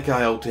seen that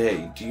guy all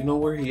day. Do you know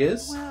where he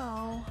is?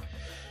 Well...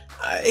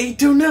 I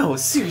don't know.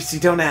 Seriously,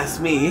 don't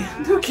ask me.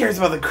 Who cares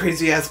about the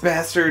crazy-ass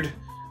bastard?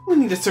 We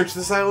need to search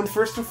this island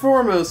first and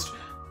foremost.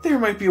 There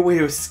might be a way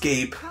to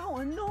escape. How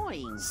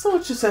annoying. So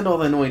let's just end all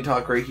the annoying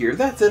talk right here.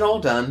 That's it, all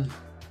done.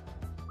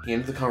 He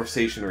ended the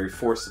conversation very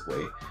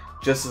forcibly.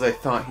 Just as I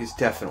thought, he's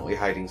definitely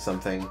hiding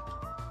something.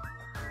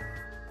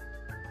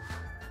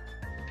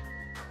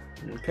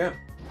 Okay.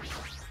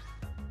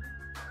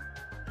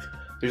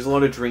 There's a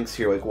lot of drinks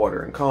here, like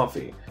water and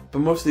coffee. But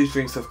most of these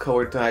drinks have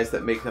colored dyes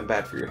that make them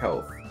bad for your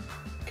health.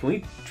 Can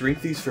we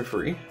drink these for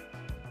free?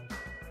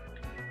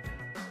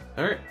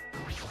 Alright.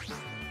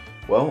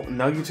 Well,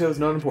 Nagito is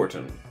not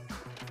important.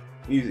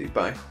 Easy,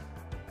 bye.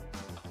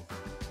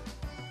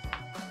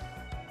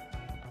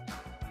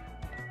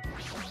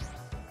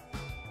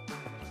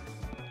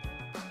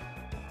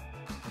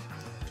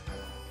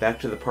 Back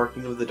to the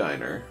parking of the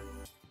diner.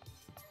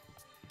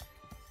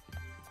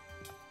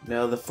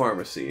 Now the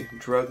pharmacy.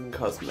 Drug and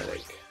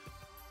cosmetic.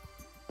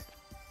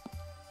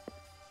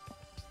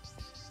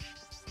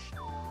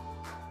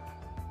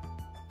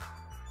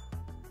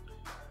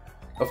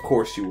 Of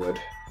course you would.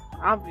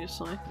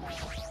 Obviously.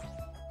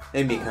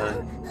 Hey,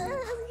 Mikan.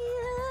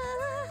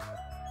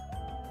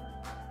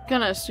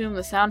 Gonna assume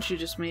the sound she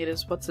just made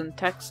is what's in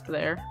text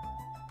there.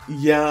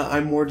 Yeah,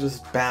 I'm more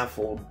just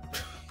baffled.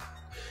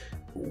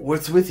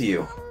 What's with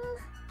you?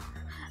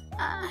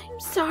 I'm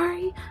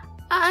sorry.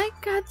 I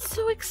got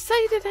so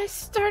excited I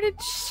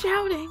started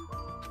shouting.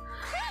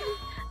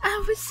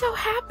 I was so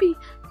happy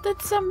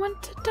that someone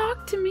to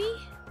talk to me.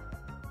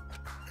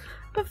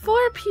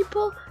 Before,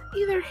 people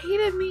either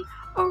hated me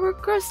or were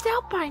grossed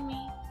out by me.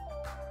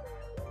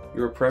 You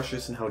were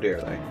precious, and how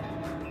dare they?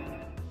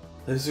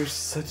 Those are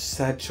such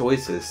sad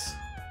choices.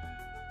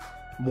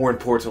 More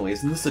importantly,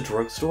 isn't this a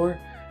drugstore?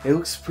 It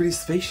looks pretty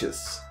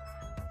spacious.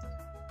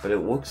 But it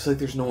looks like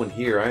there's no one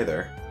here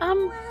either.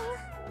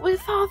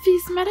 With all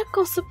these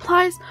medical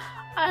supplies,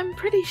 I'm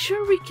pretty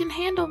sure we can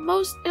handle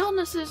most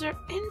illnesses or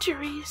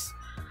injuries.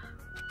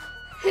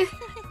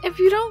 If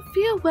you don't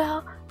feel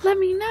well, let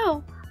me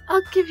know.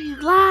 I'll give you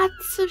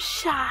lots of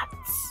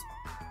shots.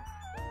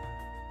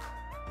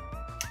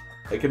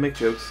 I can make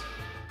jokes.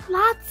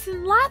 Lots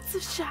and lots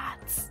of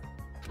shots.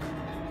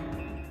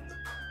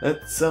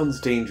 That sounds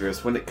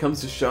dangerous. When it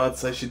comes to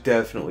shots, I should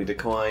definitely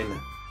decline.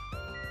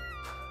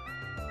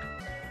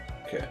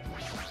 Okay.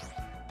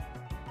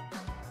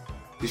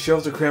 These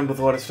shelves are crammed with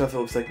a lot of stuff that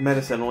looks like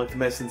medicine, unlike the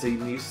medicines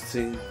I'm used to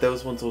seeing.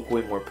 Those ones look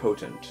way more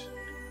potent.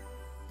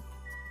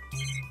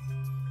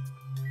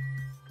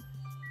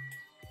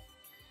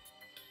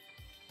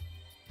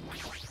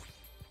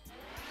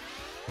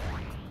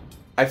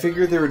 I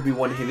figured there would be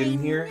one hidden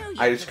in here.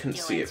 I just couldn't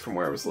see it from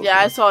where I was looking. Yeah,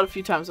 I saw it a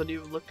few times when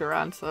you looked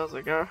around, so I was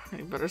like, oh,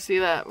 you better see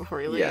that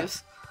before you leave. Yeah.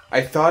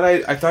 I thought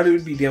it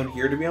would be down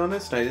here, to be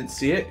honest, and I didn't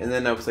see it, and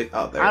then I was like,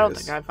 oh, there it is. I don't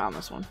think I found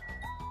this one.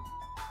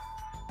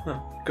 Huh,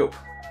 go.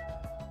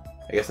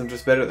 I guess I'm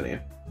just better than you.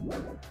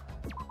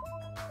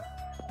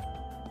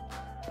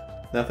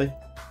 Nothing?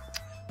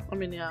 I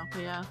mean, yeah,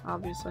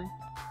 obviously.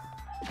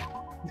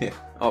 Yeah,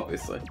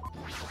 obviously.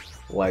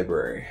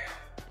 Library.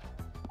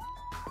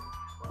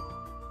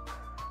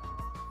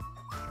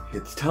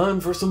 It's time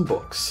for some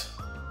books.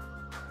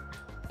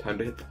 Time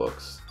to hit the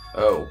books.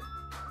 Oh.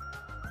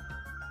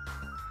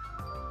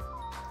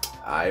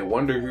 I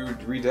wonder who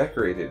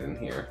redecorated in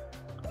here.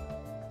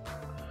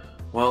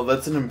 Well,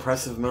 that's an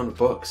impressive amount of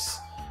books.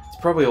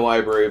 It's probably a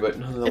library, but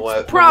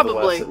nonetheless, It's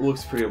probably. it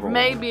looks pretty overwhelming.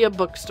 Maybe a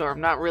bookstore, I'm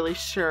not really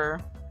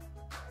sure.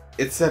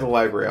 it said a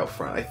library out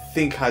front. I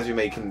think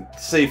Hajime can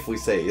safely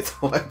say it's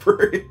a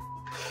library.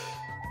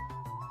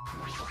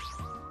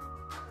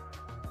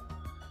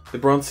 The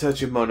bronze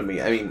statue of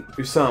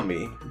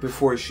Usami,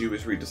 before she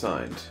was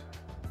redesigned.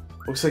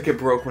 Looks like it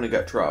broke when it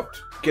got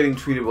dropped. Getting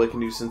treated like a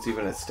nuisance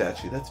even as a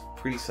statue. That's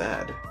pretty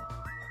sad.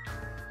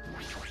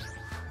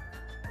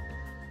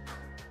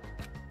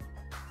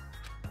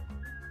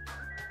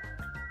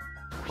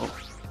 Oh.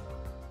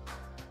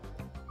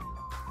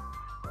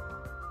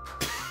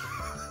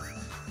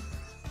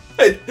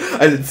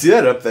 I didn't see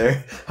that up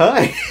there.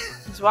 Hi!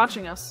 He's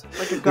watching us,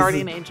 like a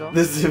guardian angel.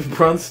 This is a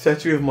bronze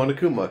statue of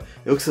Monokuma.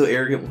 It looks so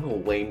arrogant, what a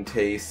lame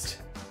taste.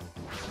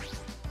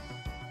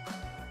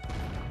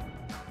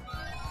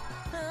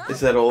 Is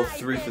that all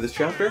 3 for this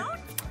chapter?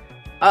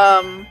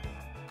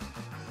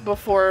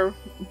 Before,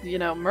 you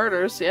know,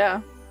 murders,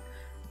 yeah.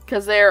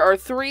 Because there are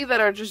 3 that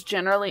are just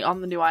generally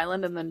on the new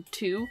island, and then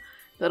 2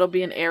 that'll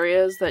be in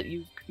areas that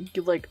you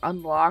like,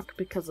 unlock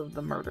because of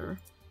the murder.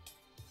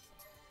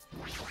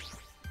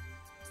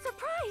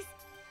 Surprise!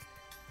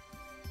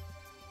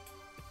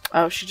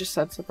 Oh, she just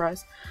said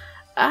surprise.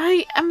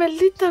 I am a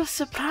little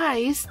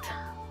surprised.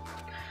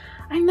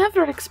 I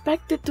never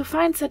expected to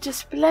find such a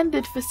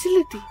splendid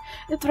facility.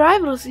 It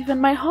rivals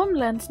even my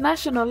homeland's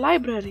national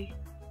library.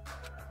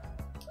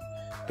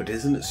 But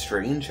isn't it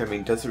strange? I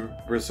mean, does a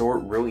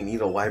resort really need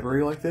a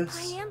library like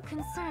this? I am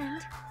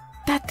concerned.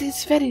 That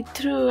is very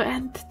true,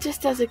 and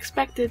just as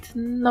expected,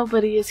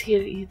 nobody is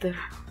here either.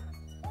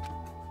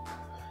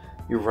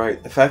 You're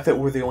right. The fact that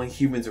we're the only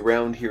humans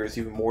around here is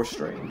even more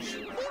strange.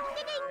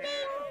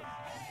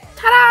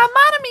 Ta-da!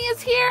 Monami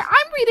is here!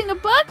 I'm reading a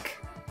book!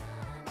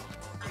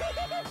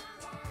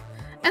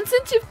 And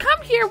since you've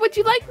come here, would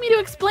you like me to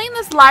explain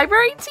this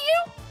library to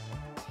you?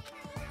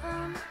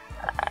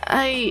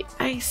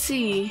 I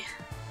see.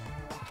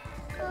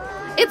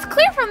 It's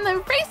clear from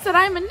the face that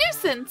I'm a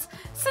nuisance.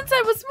 Since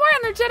I was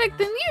more energetic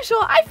than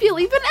usual, I feel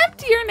even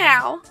emptier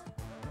now.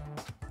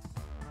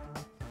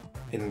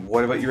 And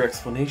what about your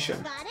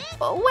explanation?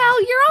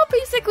 Well, you're all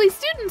basically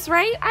students,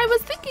 right? I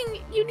was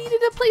thinking you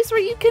needed a place where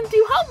you can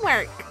do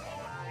homework.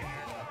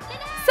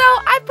 So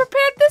I've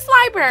prepared this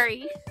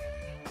library.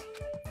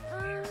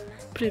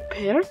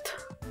 Prepared?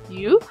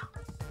 You?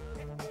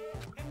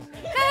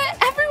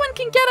 Everyone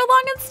can get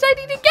along and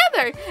study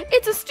together.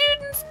 It's a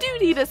student's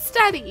duty to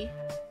study.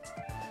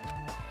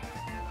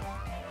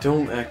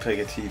 Don't act like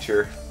a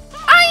teacher.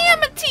 I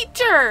am a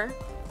teacher!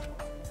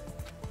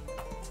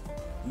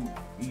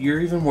 You're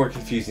even more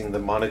confusing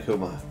than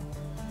Monokuma.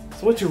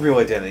 So what's your real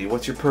identity?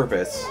 What's your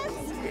purpose?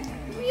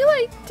 Real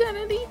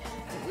identity?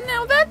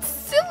 Now that's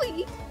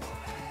silly.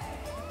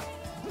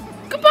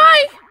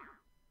 Goodbye!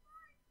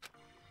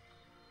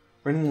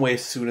 Running away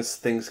as soon as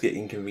things get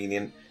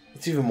inconvenient.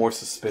 It's even more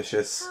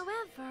suspicious.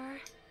 However,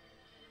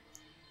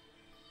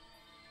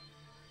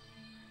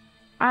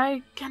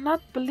 I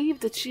cannot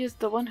believe that she is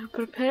the one who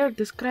prepared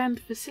this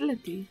grand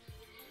facility.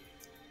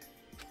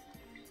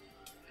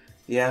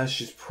 Yeah,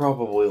 she's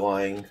probably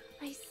lying.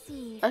 I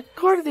see.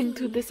 According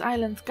to this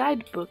island's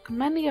guidebook,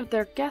 many of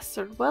their guests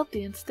are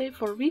wealthy and stay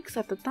for weeks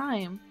at a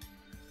time.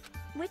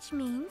 Which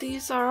means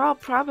These are all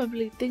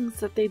probably things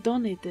that they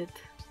donated.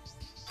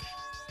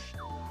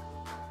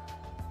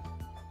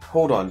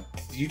 Hold on,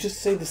 did you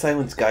just say this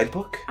island's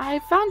guidebook? I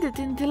found it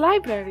in the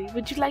library.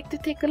 Would you like to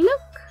take a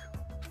look?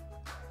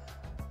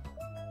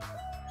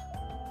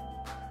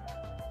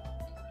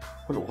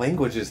 What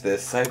language is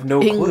this? I have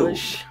no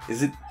English. clue.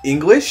 Is it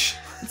English?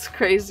 It's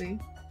crazy.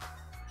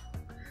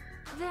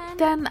 then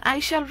Then I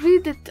shall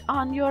read it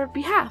on your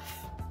behalf.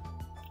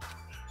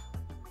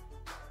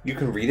 You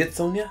can read it,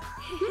 Sonia?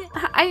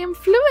 I am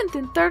fluent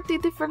in 30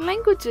 different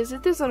languages.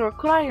 It is a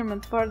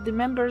requirement for the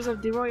members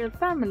of the royal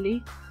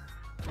family.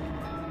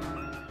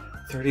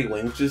 30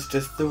 languages?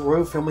 Does the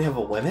royal family have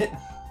a limit?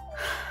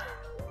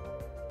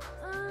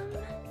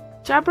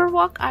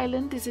 Jabberwock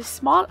Island is a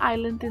small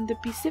island in the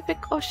Pacific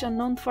Ocean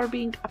known for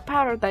being a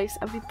paradise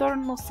of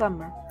eternal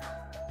summer.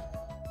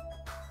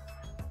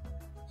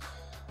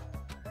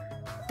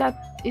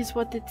 That is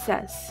what it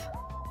says.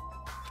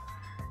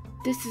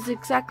 This is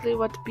exactly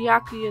what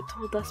Byakuya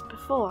told us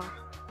before.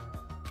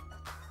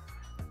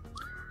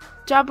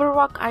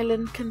 Jabberwock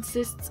Island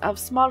consists of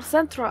small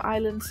central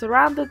islands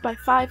surrounded by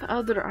 5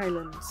 other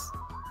islands.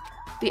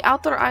 The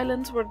outer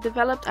islands were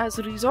developed as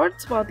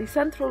resorts, while the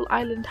central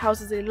island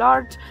houses a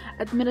large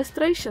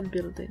administration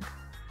building.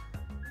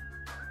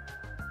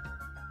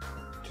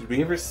 Did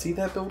we ever see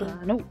that building?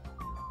 No.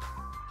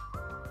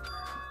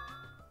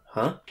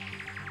 Huh?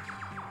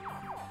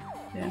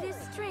 Yeah. it is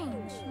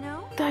strange,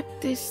 no? That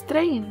is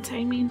strange.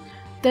 I mean,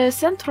 the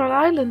central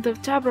island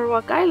of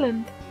Jabberwock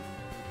Island.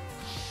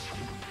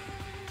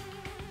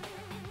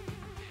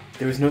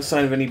 There was no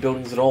sign of any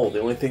buildings at all.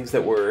 The only things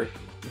that was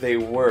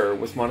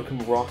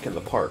Monokuma Rock and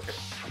the park.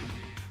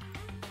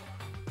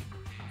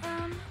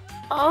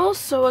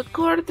 Also,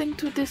 according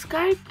to this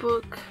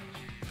guidebook,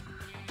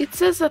 it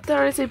says that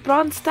there is a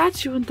bronze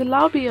statue in the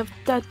lobby of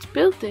that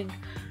building,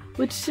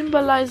 which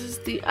symbolizes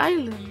the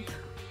island.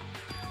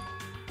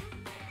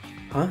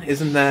 Huh?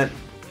 Isn't that...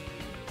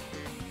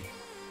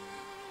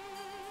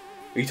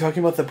 Are you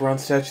talking about the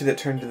bronze statue that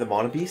turned into the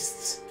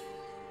monobeasts?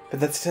 But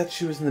that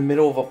statue was in the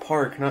middle of a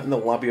park, not in the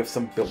lobby of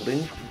some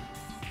building.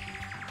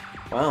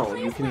 Wow,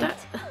 you can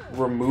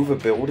remove a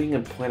building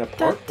and plant a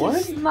park? What?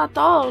 That is not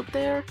all.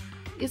 There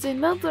is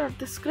another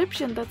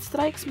description that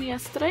strikes me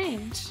as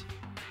strange.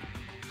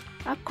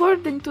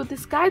 According to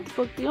this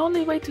guidebook, the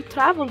only way to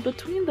travel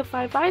between the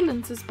 5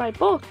 islands is by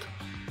boat.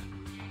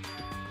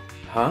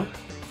 Huh?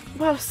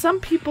 While some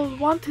people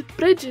wanted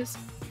bridges,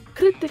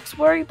 critics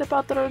worried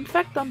about their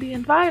effect on the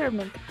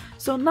environment,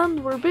 so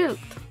none were built.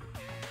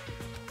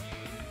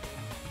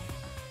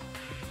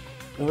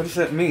 What does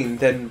that mean?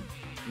 Then,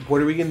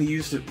 what are we going to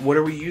use? What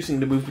are we using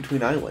to move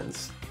between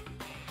islands?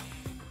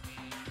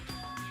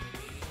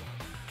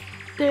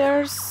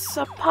 There's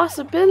a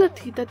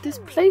possibility that this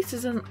place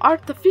is an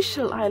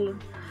artificial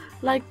island,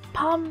 like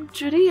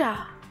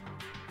Palmjuria.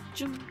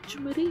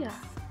 Jumeria.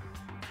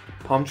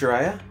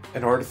 Palmjuria?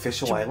 An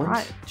artificial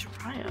island?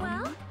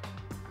 Jumeria.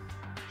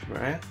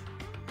 Jumeria?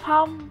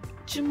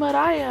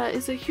 Palmjumeria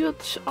is a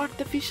huge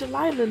artificial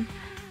island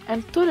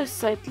and tourist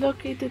site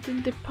located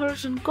in the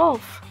Persian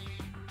Gulf.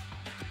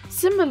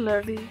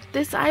 Similarly,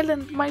 this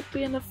island might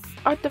be an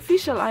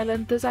artificial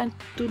island designed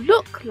to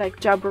look like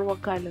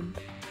Jabberwock Island.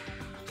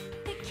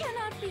 It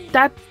cannot be.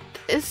 That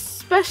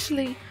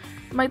especially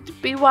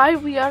might be why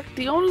we are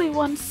the only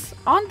ones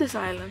on this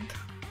island.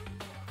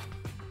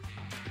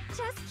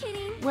 Just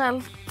kidding.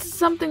 Well,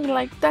 something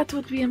like that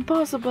would be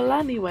impossible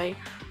anyway.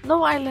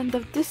 No island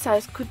of this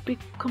size could be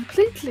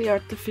completely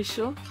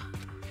artificial.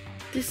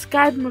 This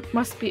guidebook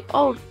must be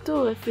old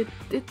too, if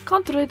it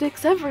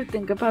contradicts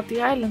everything about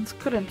the island's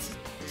current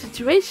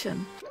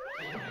situation.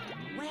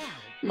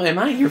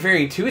 My, you're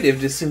very intuitive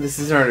to assume this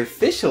is an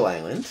artificial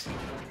island.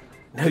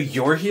 Now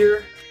you're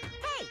here?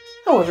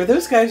 However,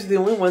 those guys are the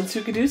only ones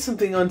who could do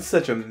something on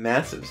such a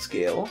massive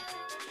scale.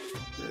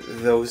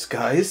 Those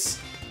guys?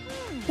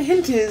 The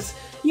hint is,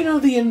 you know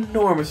the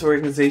enormous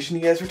organization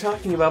you guys were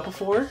talking about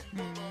before?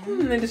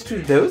 It is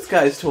true those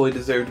guys totally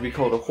deserve to be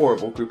called a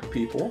horrible group of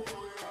people.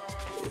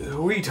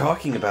 Who are you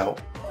talking about?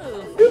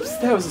 Oops,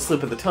 that was a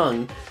slip of the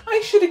tongue.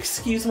 I should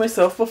excuse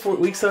myself before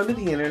it leaks onto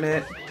the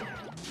internet.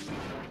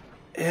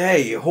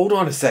 Hey, hold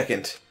on a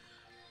second.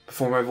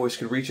 Before my voice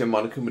could reach him,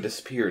 Monokuma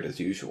disappeared as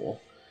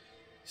usual.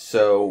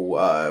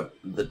 So,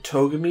 the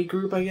Togami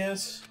group, I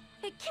guess?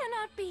 It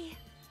cannot be.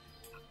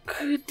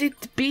 Could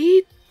it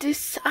be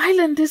this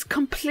island is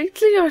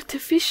completely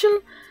artificial?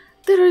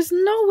 There is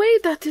no way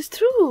that is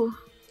true.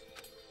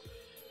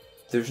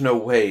 There's no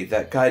way.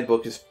 That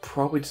guidebook is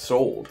probably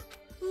sold.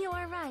 You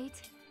are right.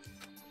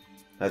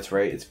 That's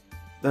right.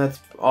 That's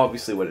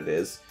obviously what it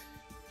is.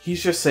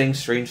 He's just saying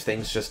strange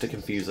things just to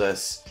confuse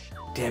us.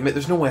 Damn it,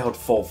 there's no way I would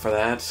fall for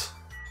that.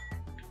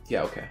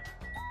 Yeah, okay.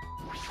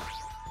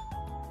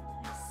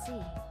 I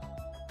see.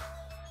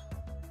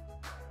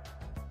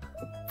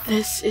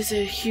 This is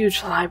a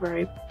huge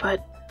library,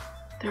 but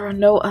there are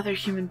no other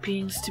human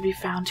beings to be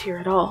found here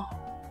at all.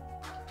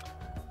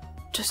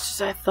 Just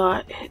as I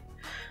thought, it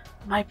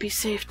might be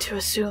safe to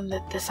assume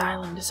that this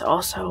island is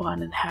also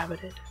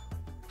uninhabited.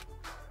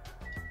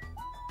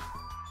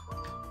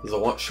 It was a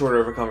lot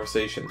shorter of a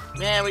conversation.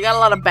 Man, we got a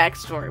lot of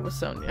backstory with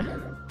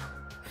Sonia.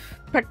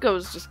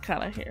 Pecco's just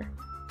kind of here.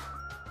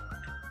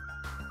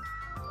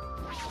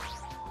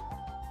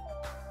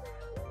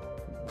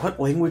 What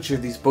language are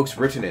these books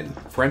written in?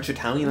 French,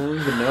 Italian? I don't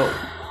even know.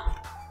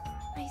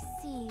 I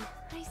see.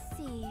 I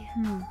see.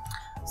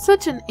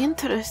 Such an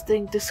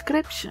interesting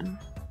description.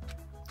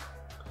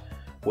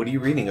 What are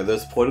you reading? Are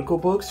those political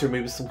books or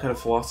maybe some kind of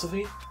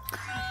philosophy?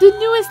 The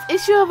newest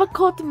issue of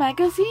Occult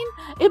magazine?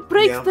 It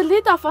breaks Yeah. the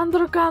lid off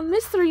underground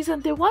mysteries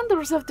and the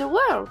wonders of the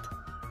world.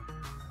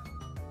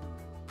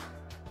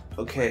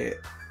 Okay,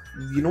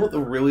 you know what the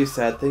really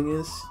sad thing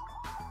is?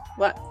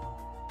 What?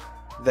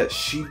 That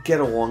she'd get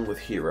along with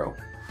Hiro.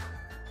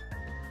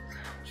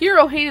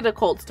 Hiro hated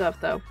occult stuff,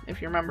 though,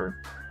 if you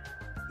remember.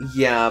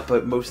 Yeah,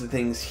 but most of the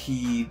things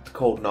he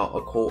called not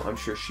occult, I'm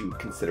sure she would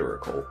consider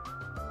occult.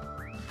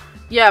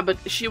 Yeah, but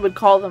she would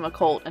call them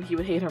occult, and he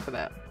would hate her for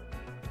that.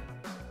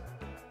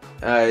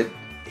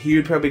 He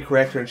would probably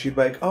correct her and she'd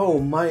be like, oh,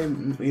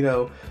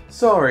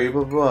 sorry,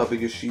 blah, blah,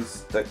 because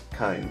she's that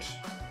kind.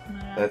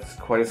 That's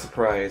quite a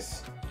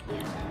surprise.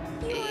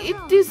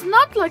 It is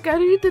not like I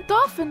read it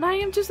often. I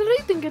am just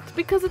reading it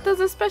because it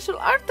has a special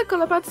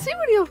article about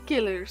serial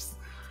killers.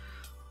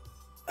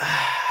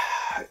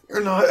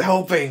 You're not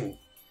helping!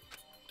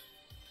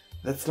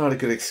 That's not a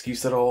good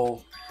excuse at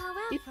all.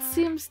 It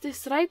seems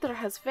this writer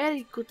has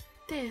very good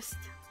taste.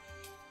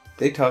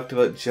 They talked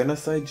about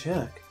Genocide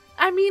Jack.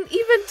 I mean,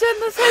 even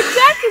Genocide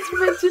Jack is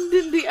mentioned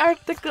in the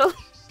article.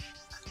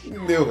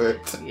 Knew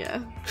it.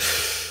 Yeah.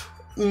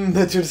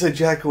 That Genocide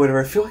Jack or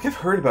whatever, I feel like I've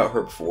heard about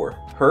her before.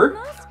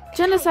 Her?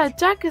 Genocide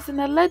Jack is an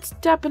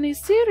alleged Japanese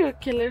serial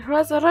killer who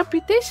has a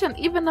reputation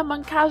even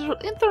among casual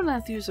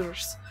internet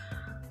users.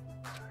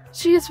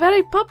 She is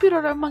very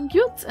popular among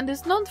youths and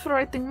is known for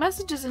writing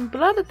messages in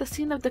blood at the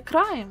scene of the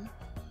crime.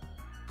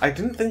 I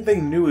didn't think they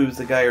knew it was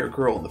a guy or a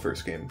girl in the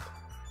first game.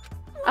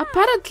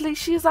 Apparently,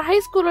 she is a high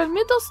school or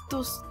middle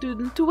school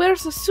student who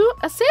wears a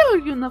sailor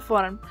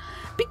uniform.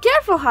 Be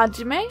careful,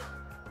 Hajime.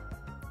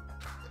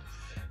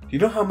 Do you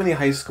know how many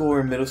high school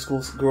or middle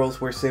school girls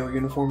wear sailor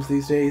uniforms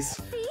these days?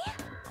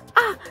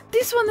 Ah,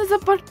 this one is a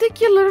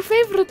particular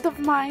favorite of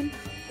mine.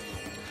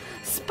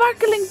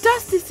 Sparkling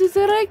justice is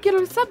a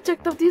regular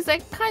subject of these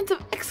kinds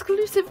of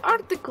exclusive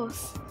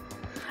articles.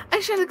 I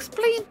shall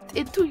explain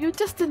it to you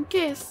just in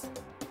case.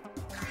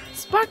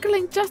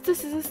 Sparkling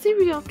Justice is a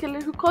serial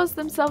killer who calls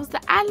themselves the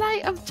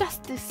Ally of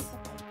Justice.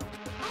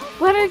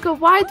 Wearing a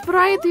wide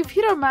variety of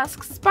hero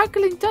masks,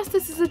 Sparkling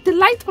Justice is a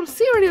delightful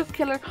serial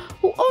killer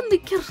who only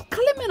kills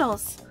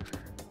criminals.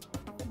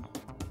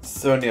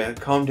 Sonia,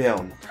 calm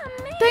down.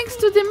 Thanks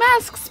to the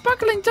masks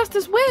Sparkling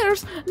Justice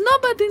wears,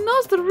 nobody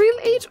knows the real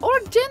age or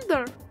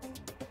gender.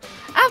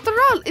 After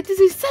all, it is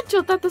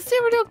essential that the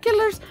serial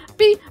killers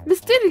be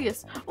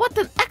mysterious. What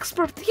an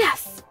expert,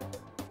 yes!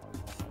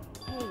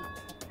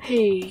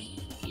 Hey,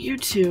 you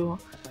two.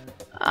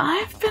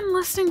 I've been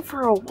listening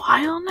for a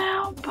while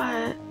now,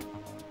 but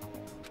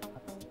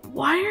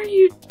why are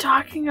you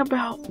talking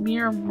about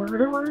mere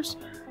murderers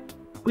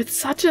with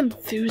such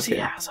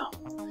enthusiasm?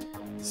 Okay.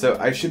 So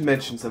I should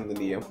mention something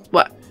to you.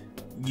 What?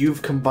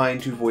 You've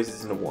combined two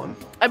voices into one.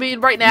 I mean,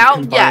 right now,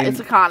 yeah, it's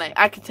Akane.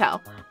 I can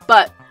tell.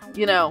 But,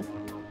 you know,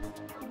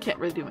 can't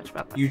really do much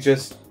about that.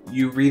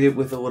 You read it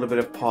with a little bit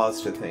of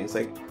pause to things.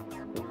 Like,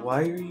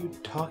 why are you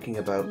talking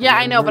about... Yeah,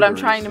 I know, but I'm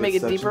trying to make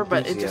it deeper,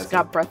 but it just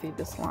got breathy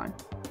this line.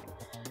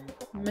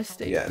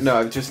 Mistake. Yeah, no,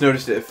 I've just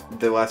noticed it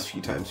the last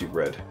few times you've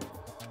read.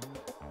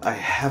 I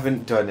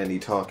haven't done any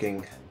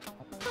talking.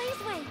 Please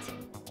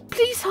wait.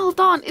 Please hold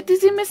on. It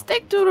is a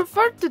mistake to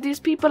refer to these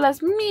people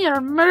as mere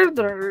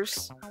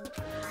murderers.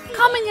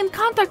 Coming in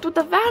contact with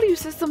a value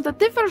system that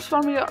differs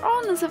from your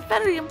own is a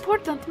very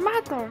important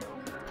matter.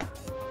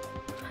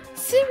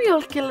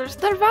 Serial killers,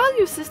 their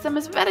value system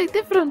is very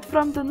different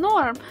from the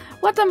norm.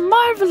 What a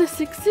marvelous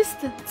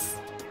existence.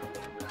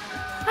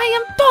 I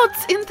am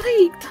totes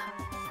intrigued.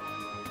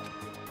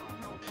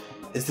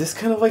 Is this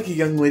kind of like a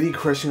young lady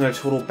crushing on a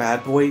total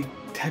bad boy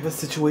type of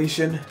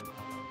situation?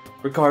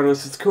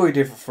 Regardless, it's clearly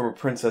different from a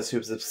princess who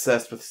was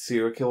obsessed with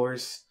serial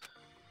killers.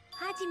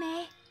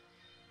 Hajime.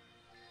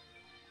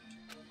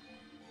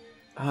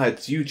 Ah,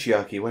 it's you,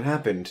 Chiaki. What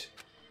happened?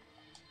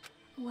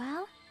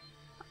 Well?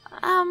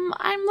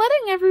 I'm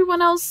letting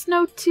everyone else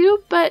know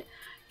too, but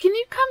can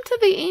you come to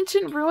the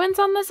ancient ruins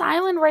on this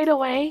island right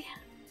away?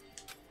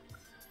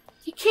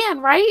 You can,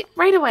 right?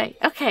 Right away.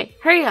 Okay,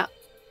 hurry up.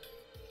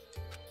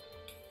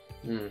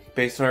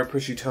 Based on our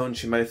pushy tone,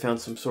 she might have found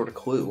some sort of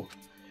clue.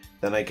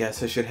 Then I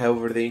guess I should head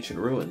over to the ancient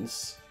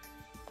ruins.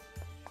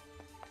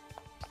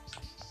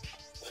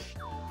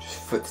 Just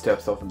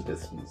footsteps off in the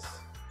distance.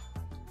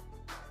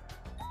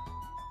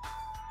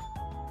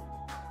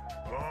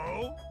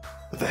 Oh?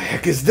 What the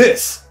heck is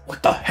this?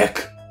 What the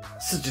heck?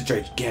 Such a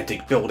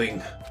gigantic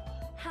building.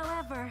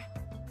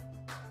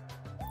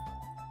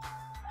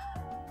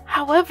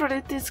 However,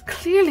 it is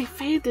clearly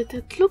faded.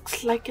 It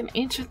looks like an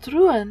ancient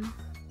ruin.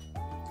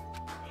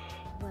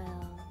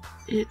 Well...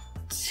 It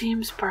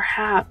seems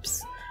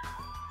perhaps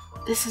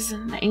this is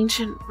an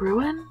ancient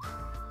ruin?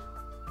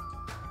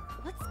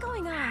 What's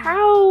going on?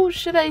 How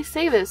should I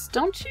say this?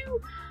 Don't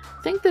you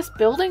think this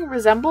building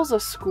resembles a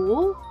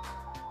school?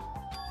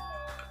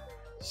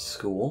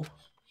 School?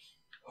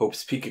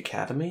 Hope's Peak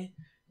Academy?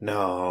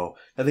 No.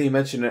 Now that you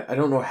mention it, I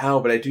don't know how,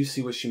 but I do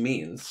see what she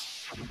means.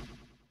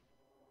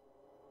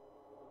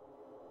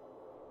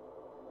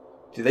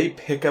 Do they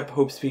pick up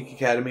Hope's Peak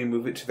Academy and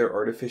move it to their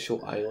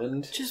artificial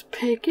island? Just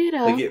pick it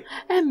up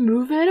and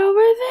move it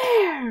over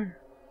there.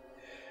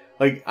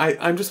 Like,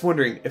 I'm just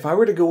wondering, if I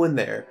were to go in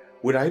there,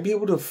 would I be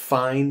able to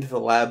find the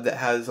lab that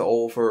has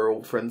all of her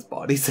old friends'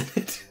 bodies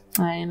in it?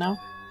 I know.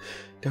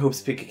 To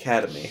Hope's Peak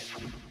Academy.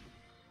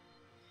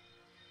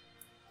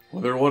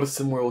 Well, there are a lot of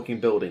similar looking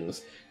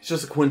buildings. It's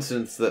just a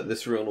coincidence that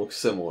this ruin looks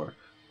similar,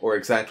 or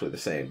exactly the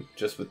same,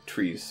 just with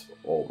trees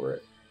all over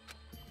it.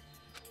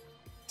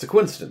 It's a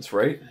coincidence,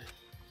 right?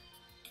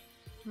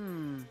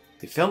 You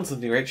found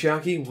something, right,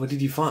 Chiaki? What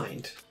did you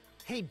find?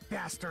 Hey,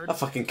 bastard! I'll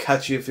fucking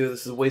cut you if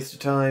this is a waste of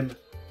time.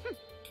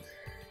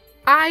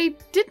 I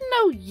didn't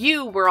know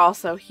you were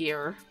also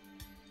here.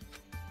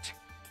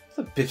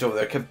 The bitch over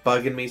there kept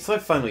bugging me, so I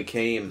finally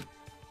came.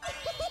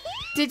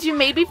 Did you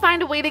maybe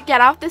find a way to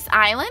get off this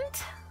island?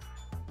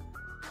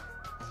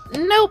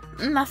 Nope,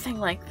 nothing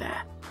like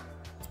that.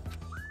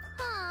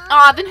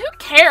 Aw, then who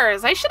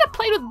cares? I should have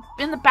played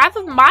in the bath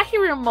with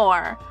Mahiru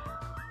more.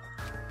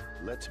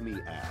 Let me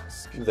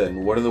ask.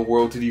 Then what in the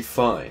world did you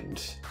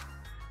find?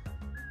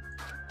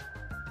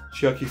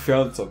 Chiaki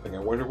found something. I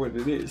wonder what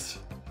it is.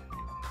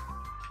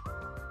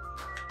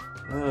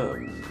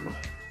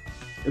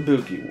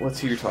 Ibuki, let's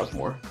hear you talk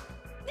more.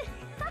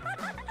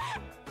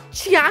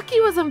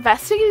 Chiaki was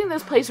investigating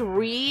this place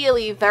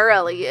really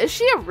thoroughly. Is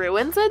she a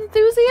ruins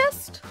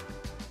enthusiast?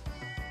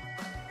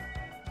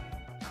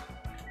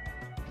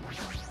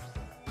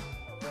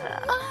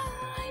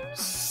 I'm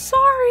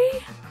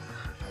sorry.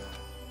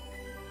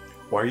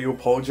 Why are you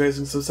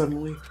apologizing so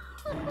suddenly?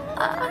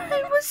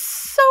 I was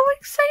so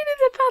excited.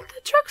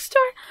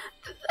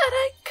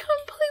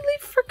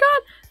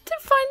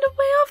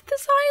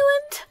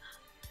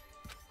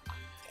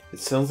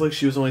 sounds like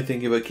she was only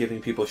thinking about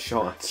giving people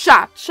shots.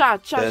 Shots.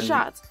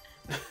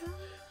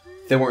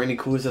 There weren't any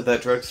clues at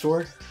that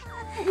drugstore?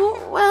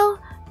 Well,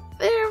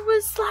 there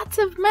was lots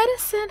of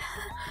medicine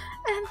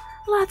and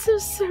lots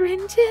of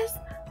syringes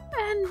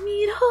and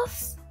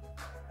needles.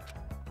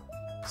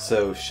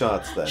 So,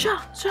 shots then.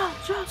 Shots. Sorry.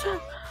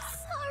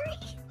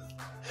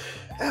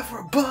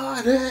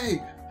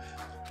 Everybody!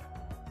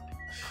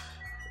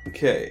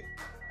 Okay.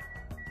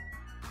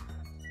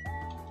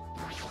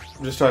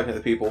 I'm just talking to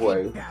the people who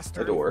I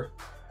adore.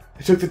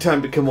 I took the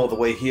time to come all the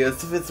way here,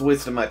 so if it's a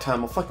waste of my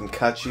time, I'll fucking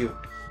cut you.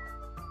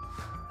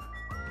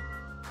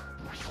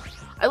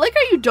 I like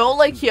how you don't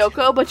like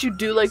Hyoko, but you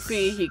do like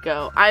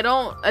Fuyuhiko.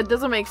 It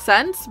doesn't make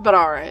sense, but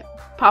alright.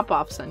 Pop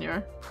off,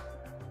 senor.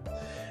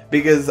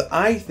 Because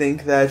I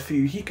think that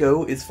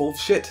Fuyuhiko is full of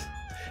shit.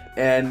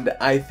 And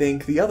I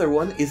think the other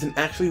one is an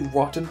actually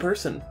rotten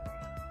person.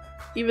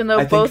 Even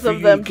though both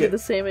of them do the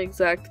same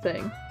exact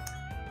thing.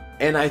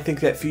 And I think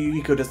that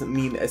Fuyuhiko doesn't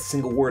mean a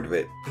single word of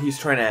it. He's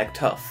trying to act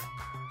tough.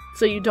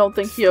 So you don't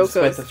think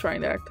Hyoko is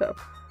trying to act tough?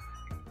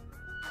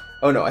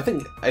 Oh no,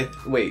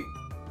 wait.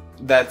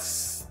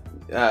 That's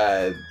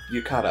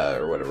Yukata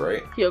or whatever,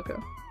 right?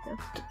 Hyoko. Yeah.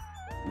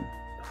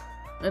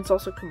 And it's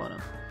also Kimono.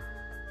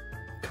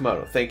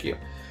 Kimono, thank you.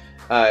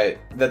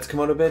 That's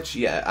Kimono bitch?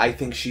 Yeah, I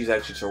think she's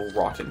actually just a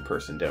rotten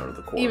person down to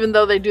the core. Even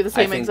though they do the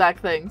same exact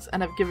things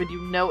and have given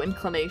you no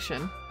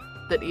inclination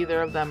that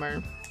either of them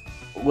are...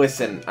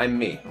 Listen, I'm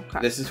me.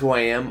 Okay. This is who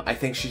I am. I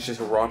think she's just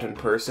a rotten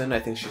person. I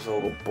think she's a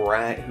little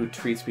brat who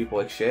treats people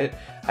like shit.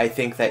 I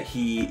think that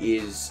he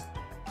is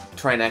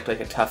trying to act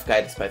like a tough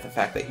guy despite the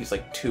fact that he's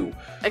like 2.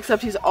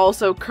 Except he's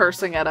also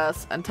cursing at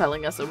us and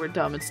telling us that we're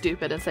dumb and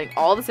stupid and saying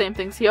all the same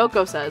things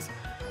Hyoko says.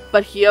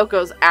 But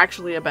Hyoko's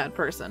actually a bad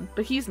person.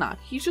 But he's not.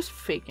 He's just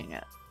faking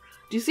it.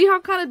 Do you see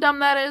how kind of dumb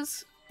that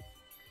is?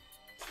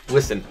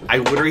 Listen, I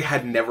literally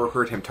had never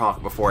heard him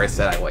talk before I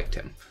said I liked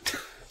him.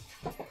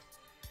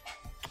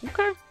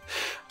 Okay.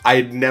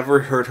 I'd never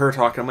heard her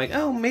talk. I'm like,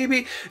 oh,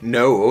 maybe.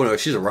 No,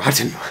 she's a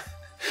rotten.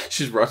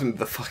 She's rotten to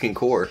the fucking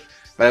core.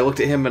 But I looked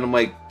at him and I'm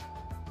like,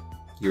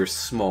 you're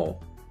small.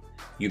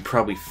 You'd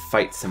probably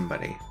fight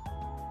somebody.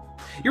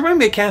 You remind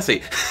me of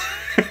Cassie.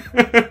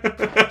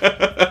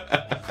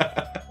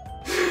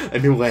 A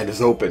new land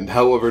is opened,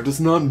 however, it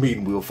does not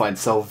mean we will find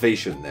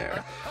salvation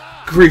there.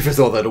 Grief is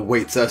all that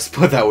awaits us,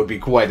 but that would be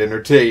quite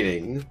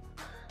entertaining.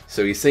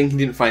 So he's saying he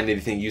didn't find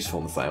anything useful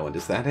on this island,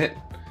 is that it?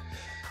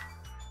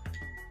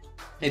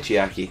 Hey,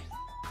 Chiaki.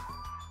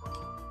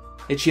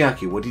 Hey,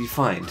 Chiaki, what did you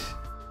find?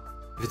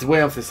 If it's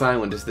way off this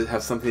island, does it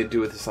have something to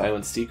do with this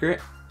island's secret?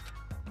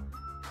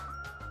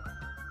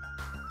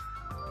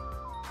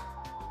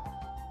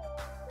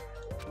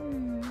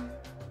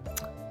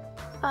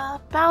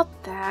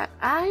 About that,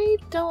 I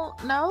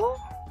don't know.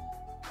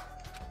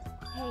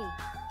 Hey.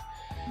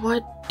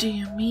 What do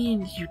you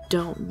mean you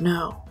don't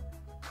know?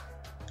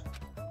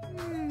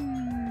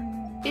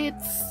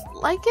 It's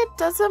like it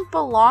doesn't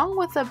belong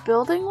with a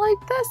building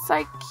like this.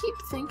 I keep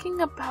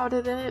thinking about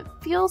it and it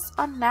feels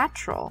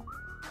unnatural.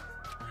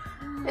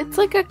 It's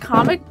like a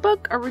comic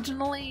book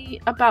originally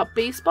about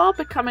baseball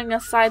becoming a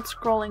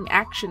side-scrolling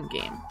action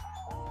game.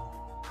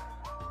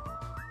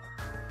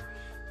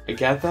 I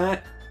get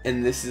that.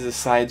 And this is a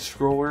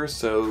side-scroller,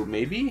 so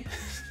maybe?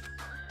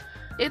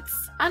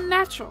 It's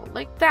unnatural,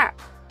 like that.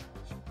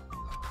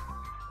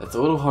 That's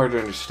a little hard to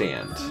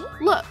understand.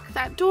 Look,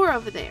 that door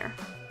over there.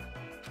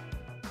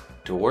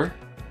 Door?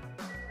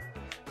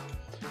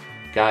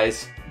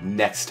 Guys,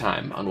 next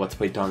time on Let's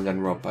Play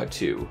Danganronpa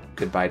 2,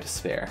 Goodbye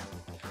Despair,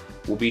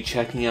 we'll be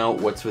checking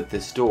out what's with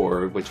this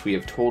door, which we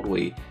have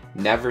totally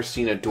never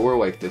seen a door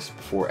like this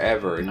before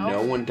ever. Nope.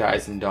 No one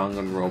dies in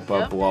Danganronpa,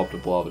 yep. Blah blah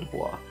blah blah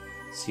blah.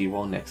 See you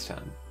all next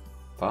time.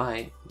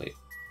 Bye.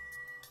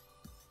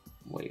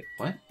 Wait,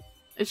 what?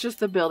 It's just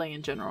the building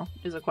in general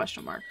is a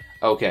question mark.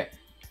 Okay.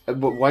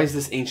 But why is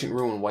this ancient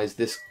ruin? Why is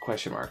this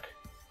question mark?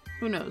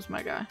 Who knows,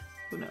 my guy?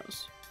 Who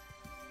knows?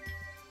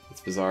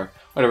 It's bizarre.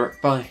 Whatever.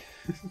 Bye.